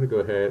I'm going to go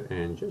ahead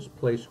and just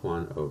place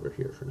one over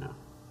here for now.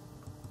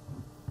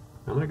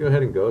 I'm going to go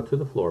ahead and go to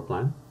the floor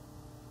plan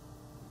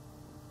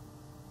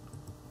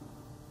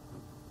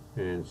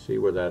and see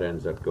where that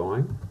ends up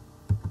going.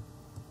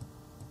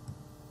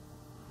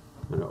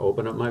 I'm going to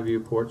open up my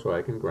viewport so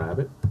I can grab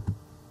it.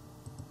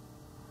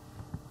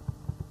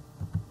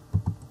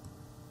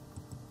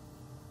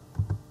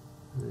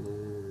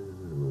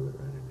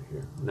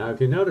 Now if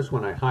you notice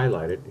when I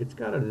highlight it, it's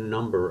got a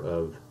number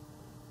of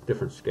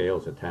different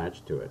scales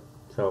attached to it.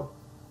 So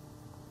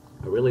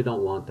I really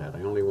don't want that.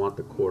 I only want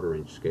the 1/4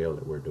 inch scale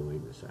that we're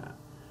doing this at.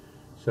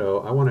 So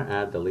I want to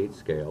add delete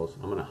scales.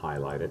 I'm going to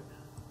highlight it.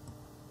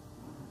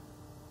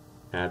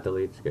 Add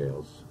delete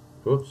scales.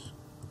 Whoops.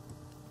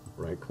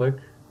 Right click.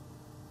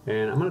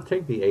 And I'm going to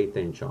take the 1/8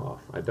 inch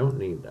off. I don't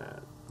need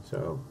that.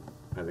 So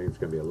I think it's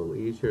going to be a little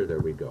easier. There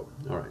we go.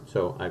 Alright,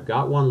 so I've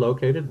got one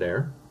located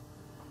there.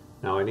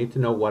 Now I need to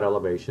know what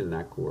elevation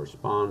that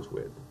corresponds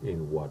with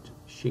in what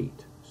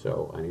sheet.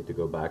 So I need to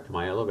go back to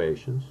my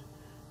elevations.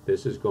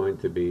 This is going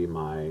to be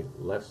my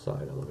left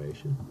side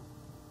elevation.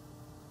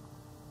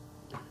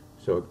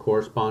 So it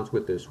corresponds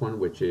with this one,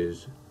 which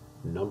is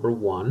number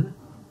 1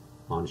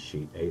 on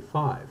sheet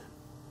A5.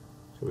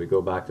 So we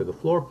go back to the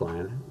floor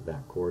plan,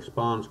 that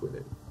corresponds with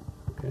it.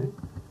 Okay,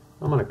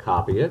 I'm going to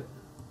copy it.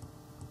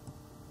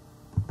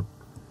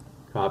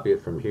 Copy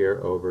it from here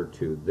over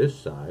to this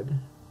side.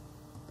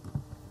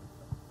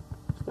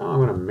 So now I'm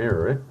going to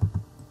mirror it.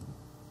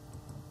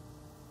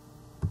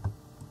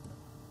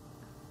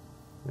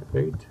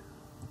 F8.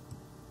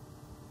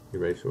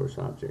 Erase source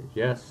object.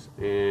 Yes,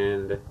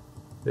 and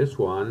this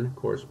one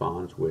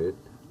corresponds with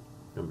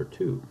number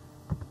 2.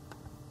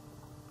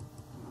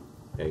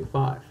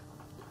 A5.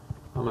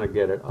 I'm going to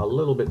get it a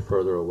little bit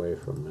further away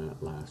from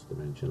that last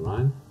dimension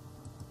line.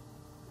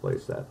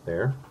 Place that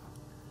there.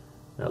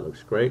 That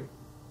looks great.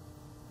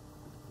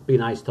 Be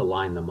nice to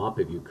line them up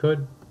if you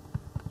could.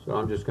 So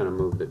I'm just going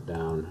to move it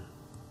down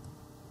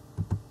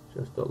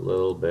just a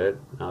little bit.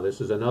 Now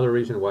this is another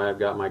reason why I've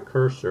got my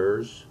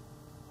cursors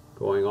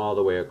going all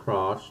the way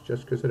across,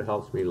 just because it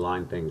helps me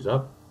line things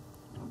up.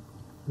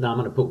 Now I'm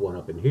going to put one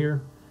up in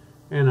here,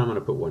 and I'm going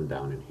to put one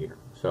down in here.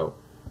 So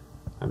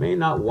I may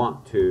not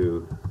want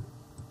to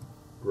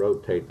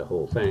rotate the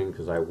whole thing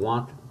because I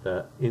want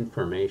the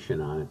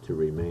information on it to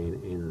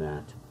remain in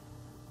that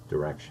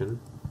direction.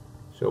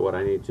 So what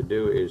I need to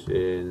do is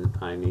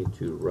I need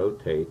to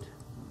rotate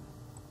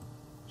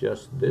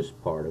just this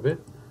part of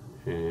it,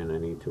 and I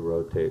need to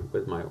rotate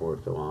with my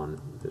ortho on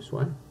this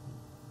way.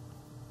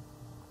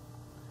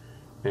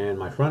 And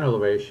my front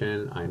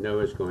elevation I know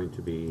is going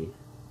to be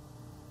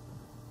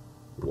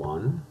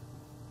 1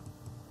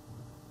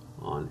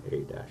 on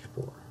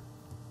A-4.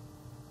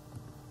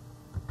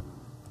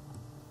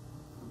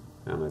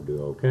 I'm going to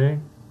do OK.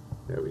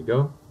 There we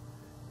go.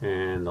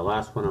 And the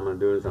last one I'm going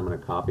to do is I'm going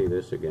to copy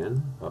this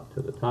again up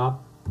to the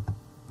top.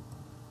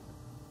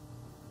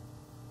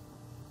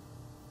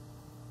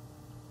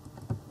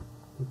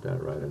 Put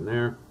that right in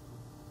there.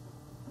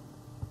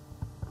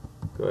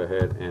 Go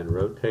ahead and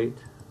rotate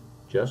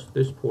just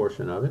this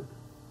portion of it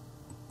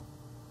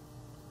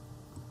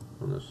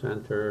from the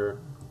center,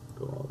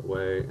 go all the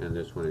way, and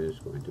this one is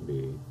going to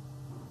be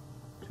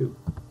 2.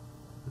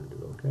 I'm going to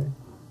do OK.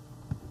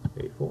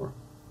 A4.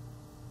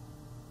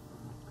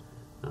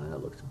 Now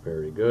that looks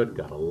very good.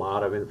 Got a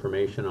lot of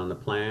information on the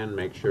plan.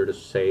 Make sure to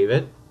save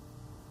it.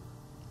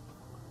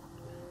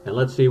 And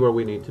let's see where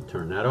we need to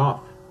turn that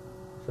off.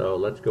 So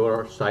let's go to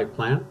our site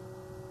plan.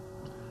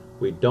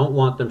 We don't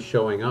want them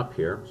showing up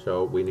here,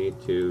 so we need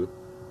to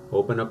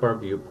open up our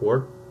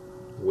viewport.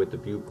 With the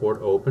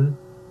viewport open,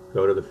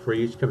 go to the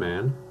freeze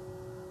command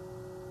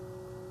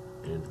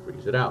and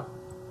freeze it out.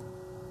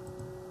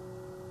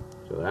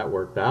 So that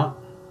worked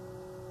out.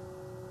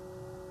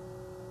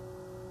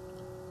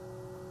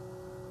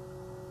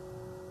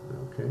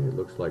 Okay, it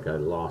looks like I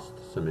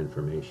lost some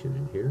information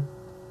in here.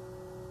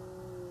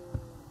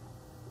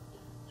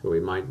 So we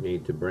might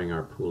need to bring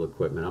our pool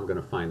equipment. I'm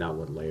going to find out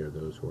what layer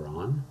those were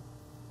on.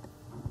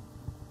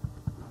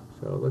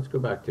 So let's go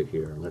back to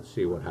here and let's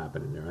see what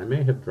happened in there. I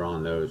may have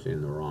drawn those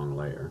in the wrong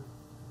layer.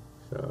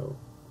 So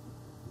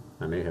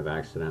I may have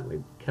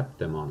accidentally kept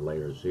them on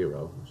layer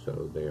 0,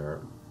 so they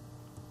are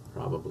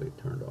probably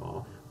turned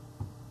off.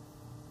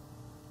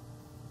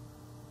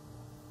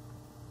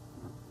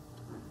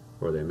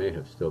 Or they may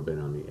have still been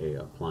on the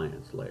A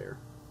appliance layer.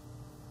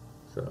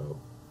 So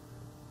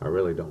I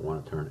really don't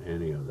want to turn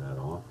any of that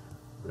off.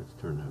 Let's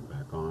turn that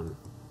back on.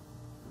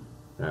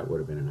 That would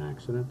have been an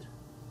accident.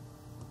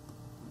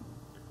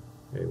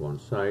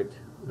 A1 site.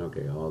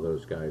 Okay, all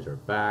those guys are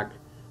back.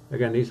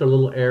 Again, these are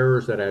little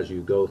errors that as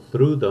you go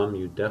through them,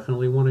 you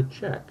definitely want to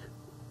check.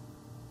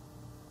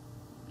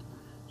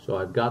 So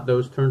I've got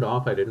those turned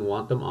off. I didn't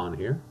want them on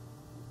here.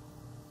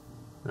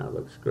 That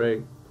looks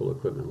great. Pool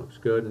equipment looks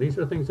good. And these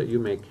are things that you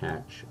may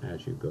catch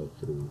as you go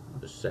through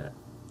the set.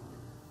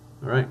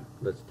 All right,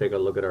 let's take a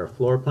look at our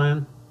floor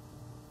plan.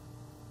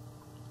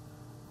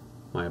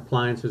 My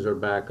appliances are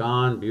back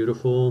on.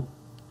 Beautiful.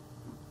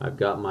 I've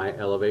got my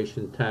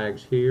elevation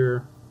tags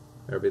here.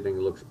 Everything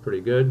looks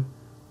pretty good.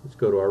 Let's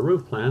go to our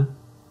roof plan.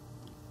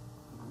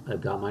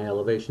 I've got my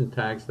elevation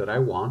tags that I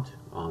want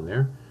on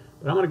there.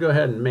 But I'm going to go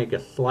ahead and make a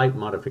slight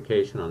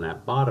modification on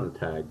that bottom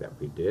tag that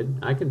we did.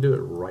 I can do it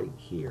right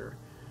here.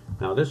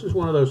 Now this is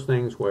one of those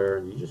things where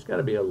you just got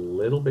to be a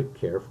little bit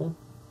careful,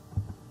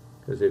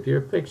 because if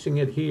you're fixing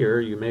it here,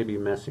 you may be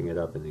messing it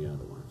up in the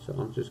other one. So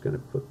I'm just going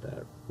to put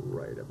that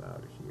right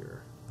about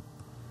here.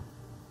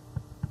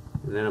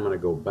 And then I'm going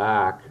to go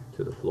back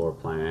to the floor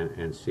plan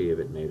and see if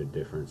it made a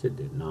difference. It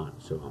did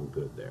not, so I'm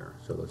good there.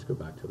 So let's go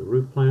back to the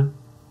roof plan.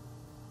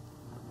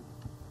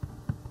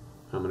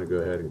 I'm going to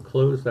go ahead and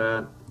close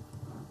that.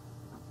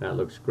 That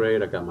looks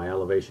great. I got my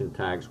elevation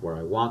tags where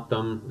I want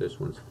them. This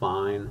one's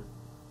fine.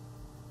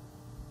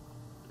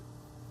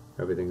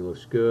 Everything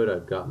looks good.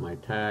 I've got my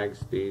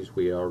tags. These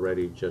we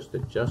already just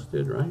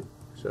adjusted, right?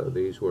 So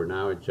these were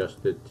now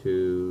adjusted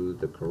to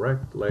the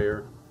correct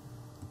layer.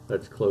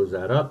 Let's close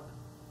that up.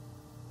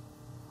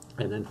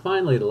 And then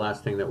finally, the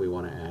last thing that we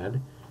want to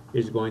add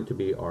is going to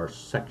be our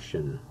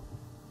section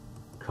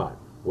cut,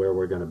 where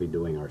we're going to be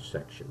doing our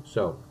section.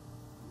 So,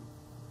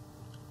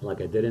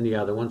 like I did in the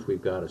other ones,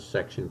 we've got a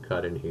section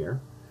cut in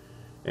here.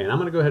 And I'm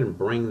going to go ahead and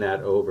bring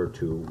that over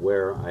to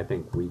where I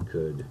think we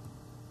could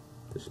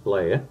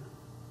display it.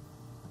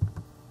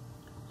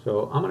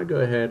 So I'm going to go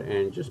ahead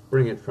and just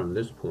bring it from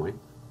this point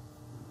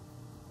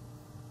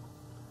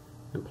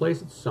and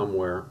place it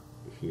somewhere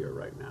here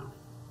right now.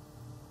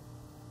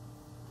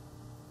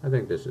 I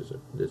think this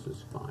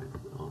is fine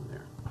on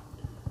there.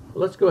 But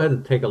let's go ahead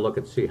and take a look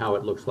and see how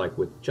it looks like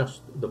with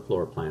just the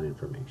floor plan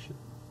information.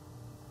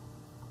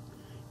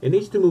 It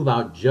needs to move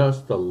out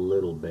just a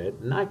little bit,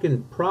 and I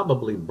can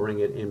probably bring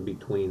it in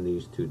between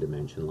these two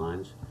dimension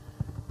lines,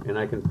 and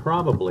I can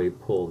probably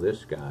pull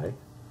this guy.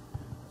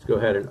 Let's go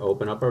ahead and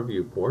open up our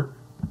viewport.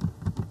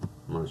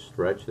 I'm going to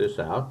stretch this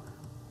out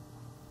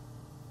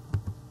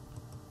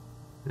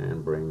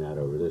and bring that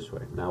over this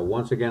way. Now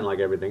once again, like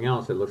everything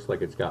else, it looks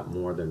like it's got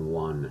more than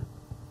one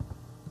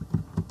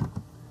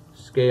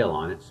scale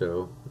on it,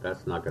 so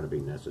that's not going to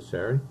be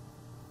necessary.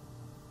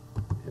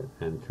 Hit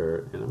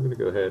enter, and I'm going to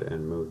go ahead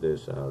and move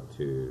this out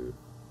to,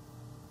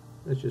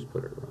 let's just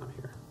put it around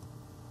here.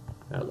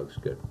 That looks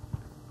good.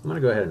 I'm going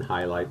to go ahead and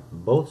highlight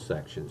both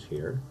sections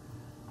here,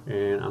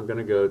 and I'm going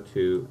to go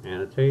to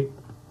Annotate,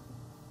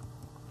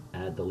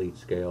 Add Delete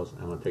Scales.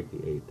 I'm going to take the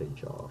 1/8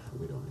 inch off.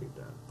 We don't need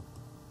that.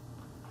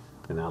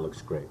 And that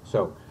looks great.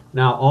 So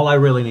now all I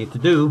really need to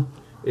do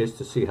is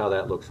to see how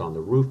that looks on the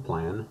roof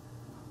plan,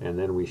 and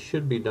then we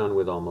should be done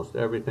with almost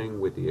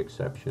everything with the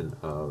exception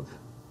of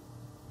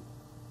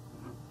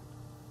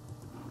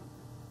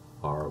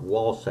our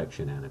wall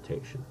section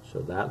annotation. So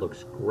that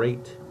looks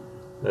great.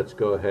 Let's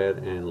go ahead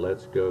and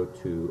let's go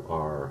to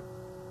our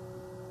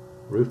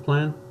roof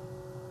plan,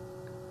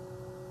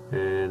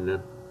 and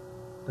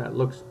that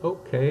looks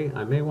okay.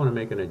 I may want to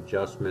make an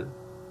adjustment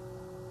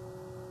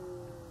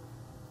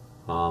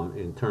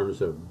in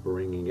terms of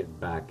bringing it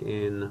back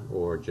in,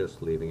 or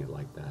just leaving it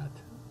like that,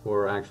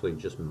 or actually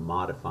just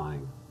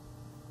modifying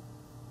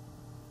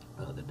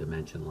the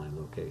dimension line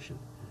location.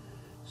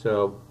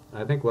 So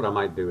I think what I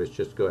might do is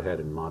just go ahead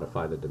and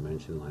modify the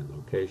dimension line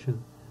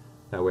location.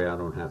 That way I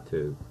don't have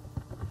to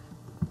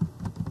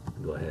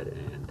go ahead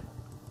and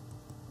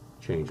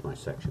change my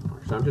section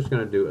mark. So I'm just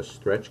going to do a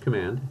stretch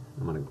command.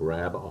 I'm going to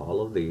grab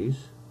all of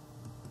these.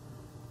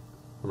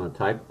 I'm going to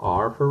type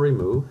R for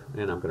remove,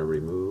 and I'm going to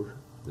remove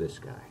this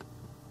guy.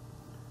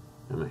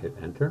 I'm going to hit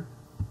enter,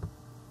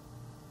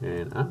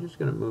 and I'm just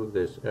going to move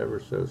this ever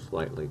so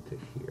slightly to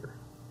here,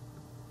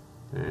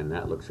 and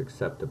that looks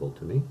acceptable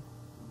to me.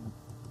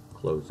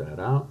 Close that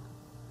out.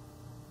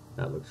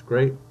 That looks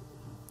great.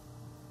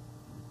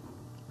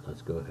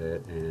 Let's go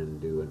ahead and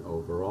do an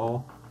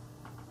overall.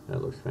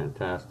 That looks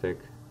fantastic.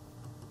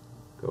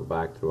 Go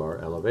back to our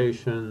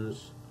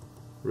elevations.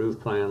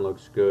 Roof plan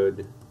looks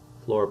good.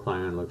 Floor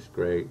plan looks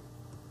great.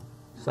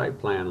 Site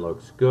plan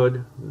looks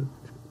good.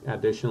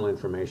 Additional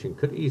information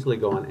could easily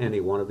go on any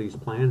one of these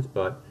plans,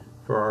 but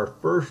for our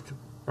first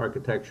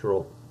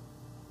architectural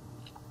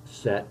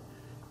set,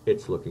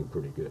 it's looking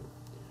pretty good.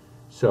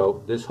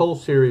 So this whole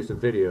series of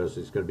videos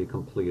is going to be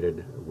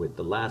completed with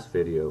the last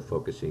video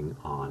focusing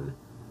on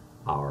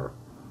our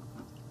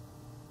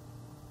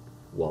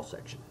wall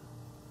section.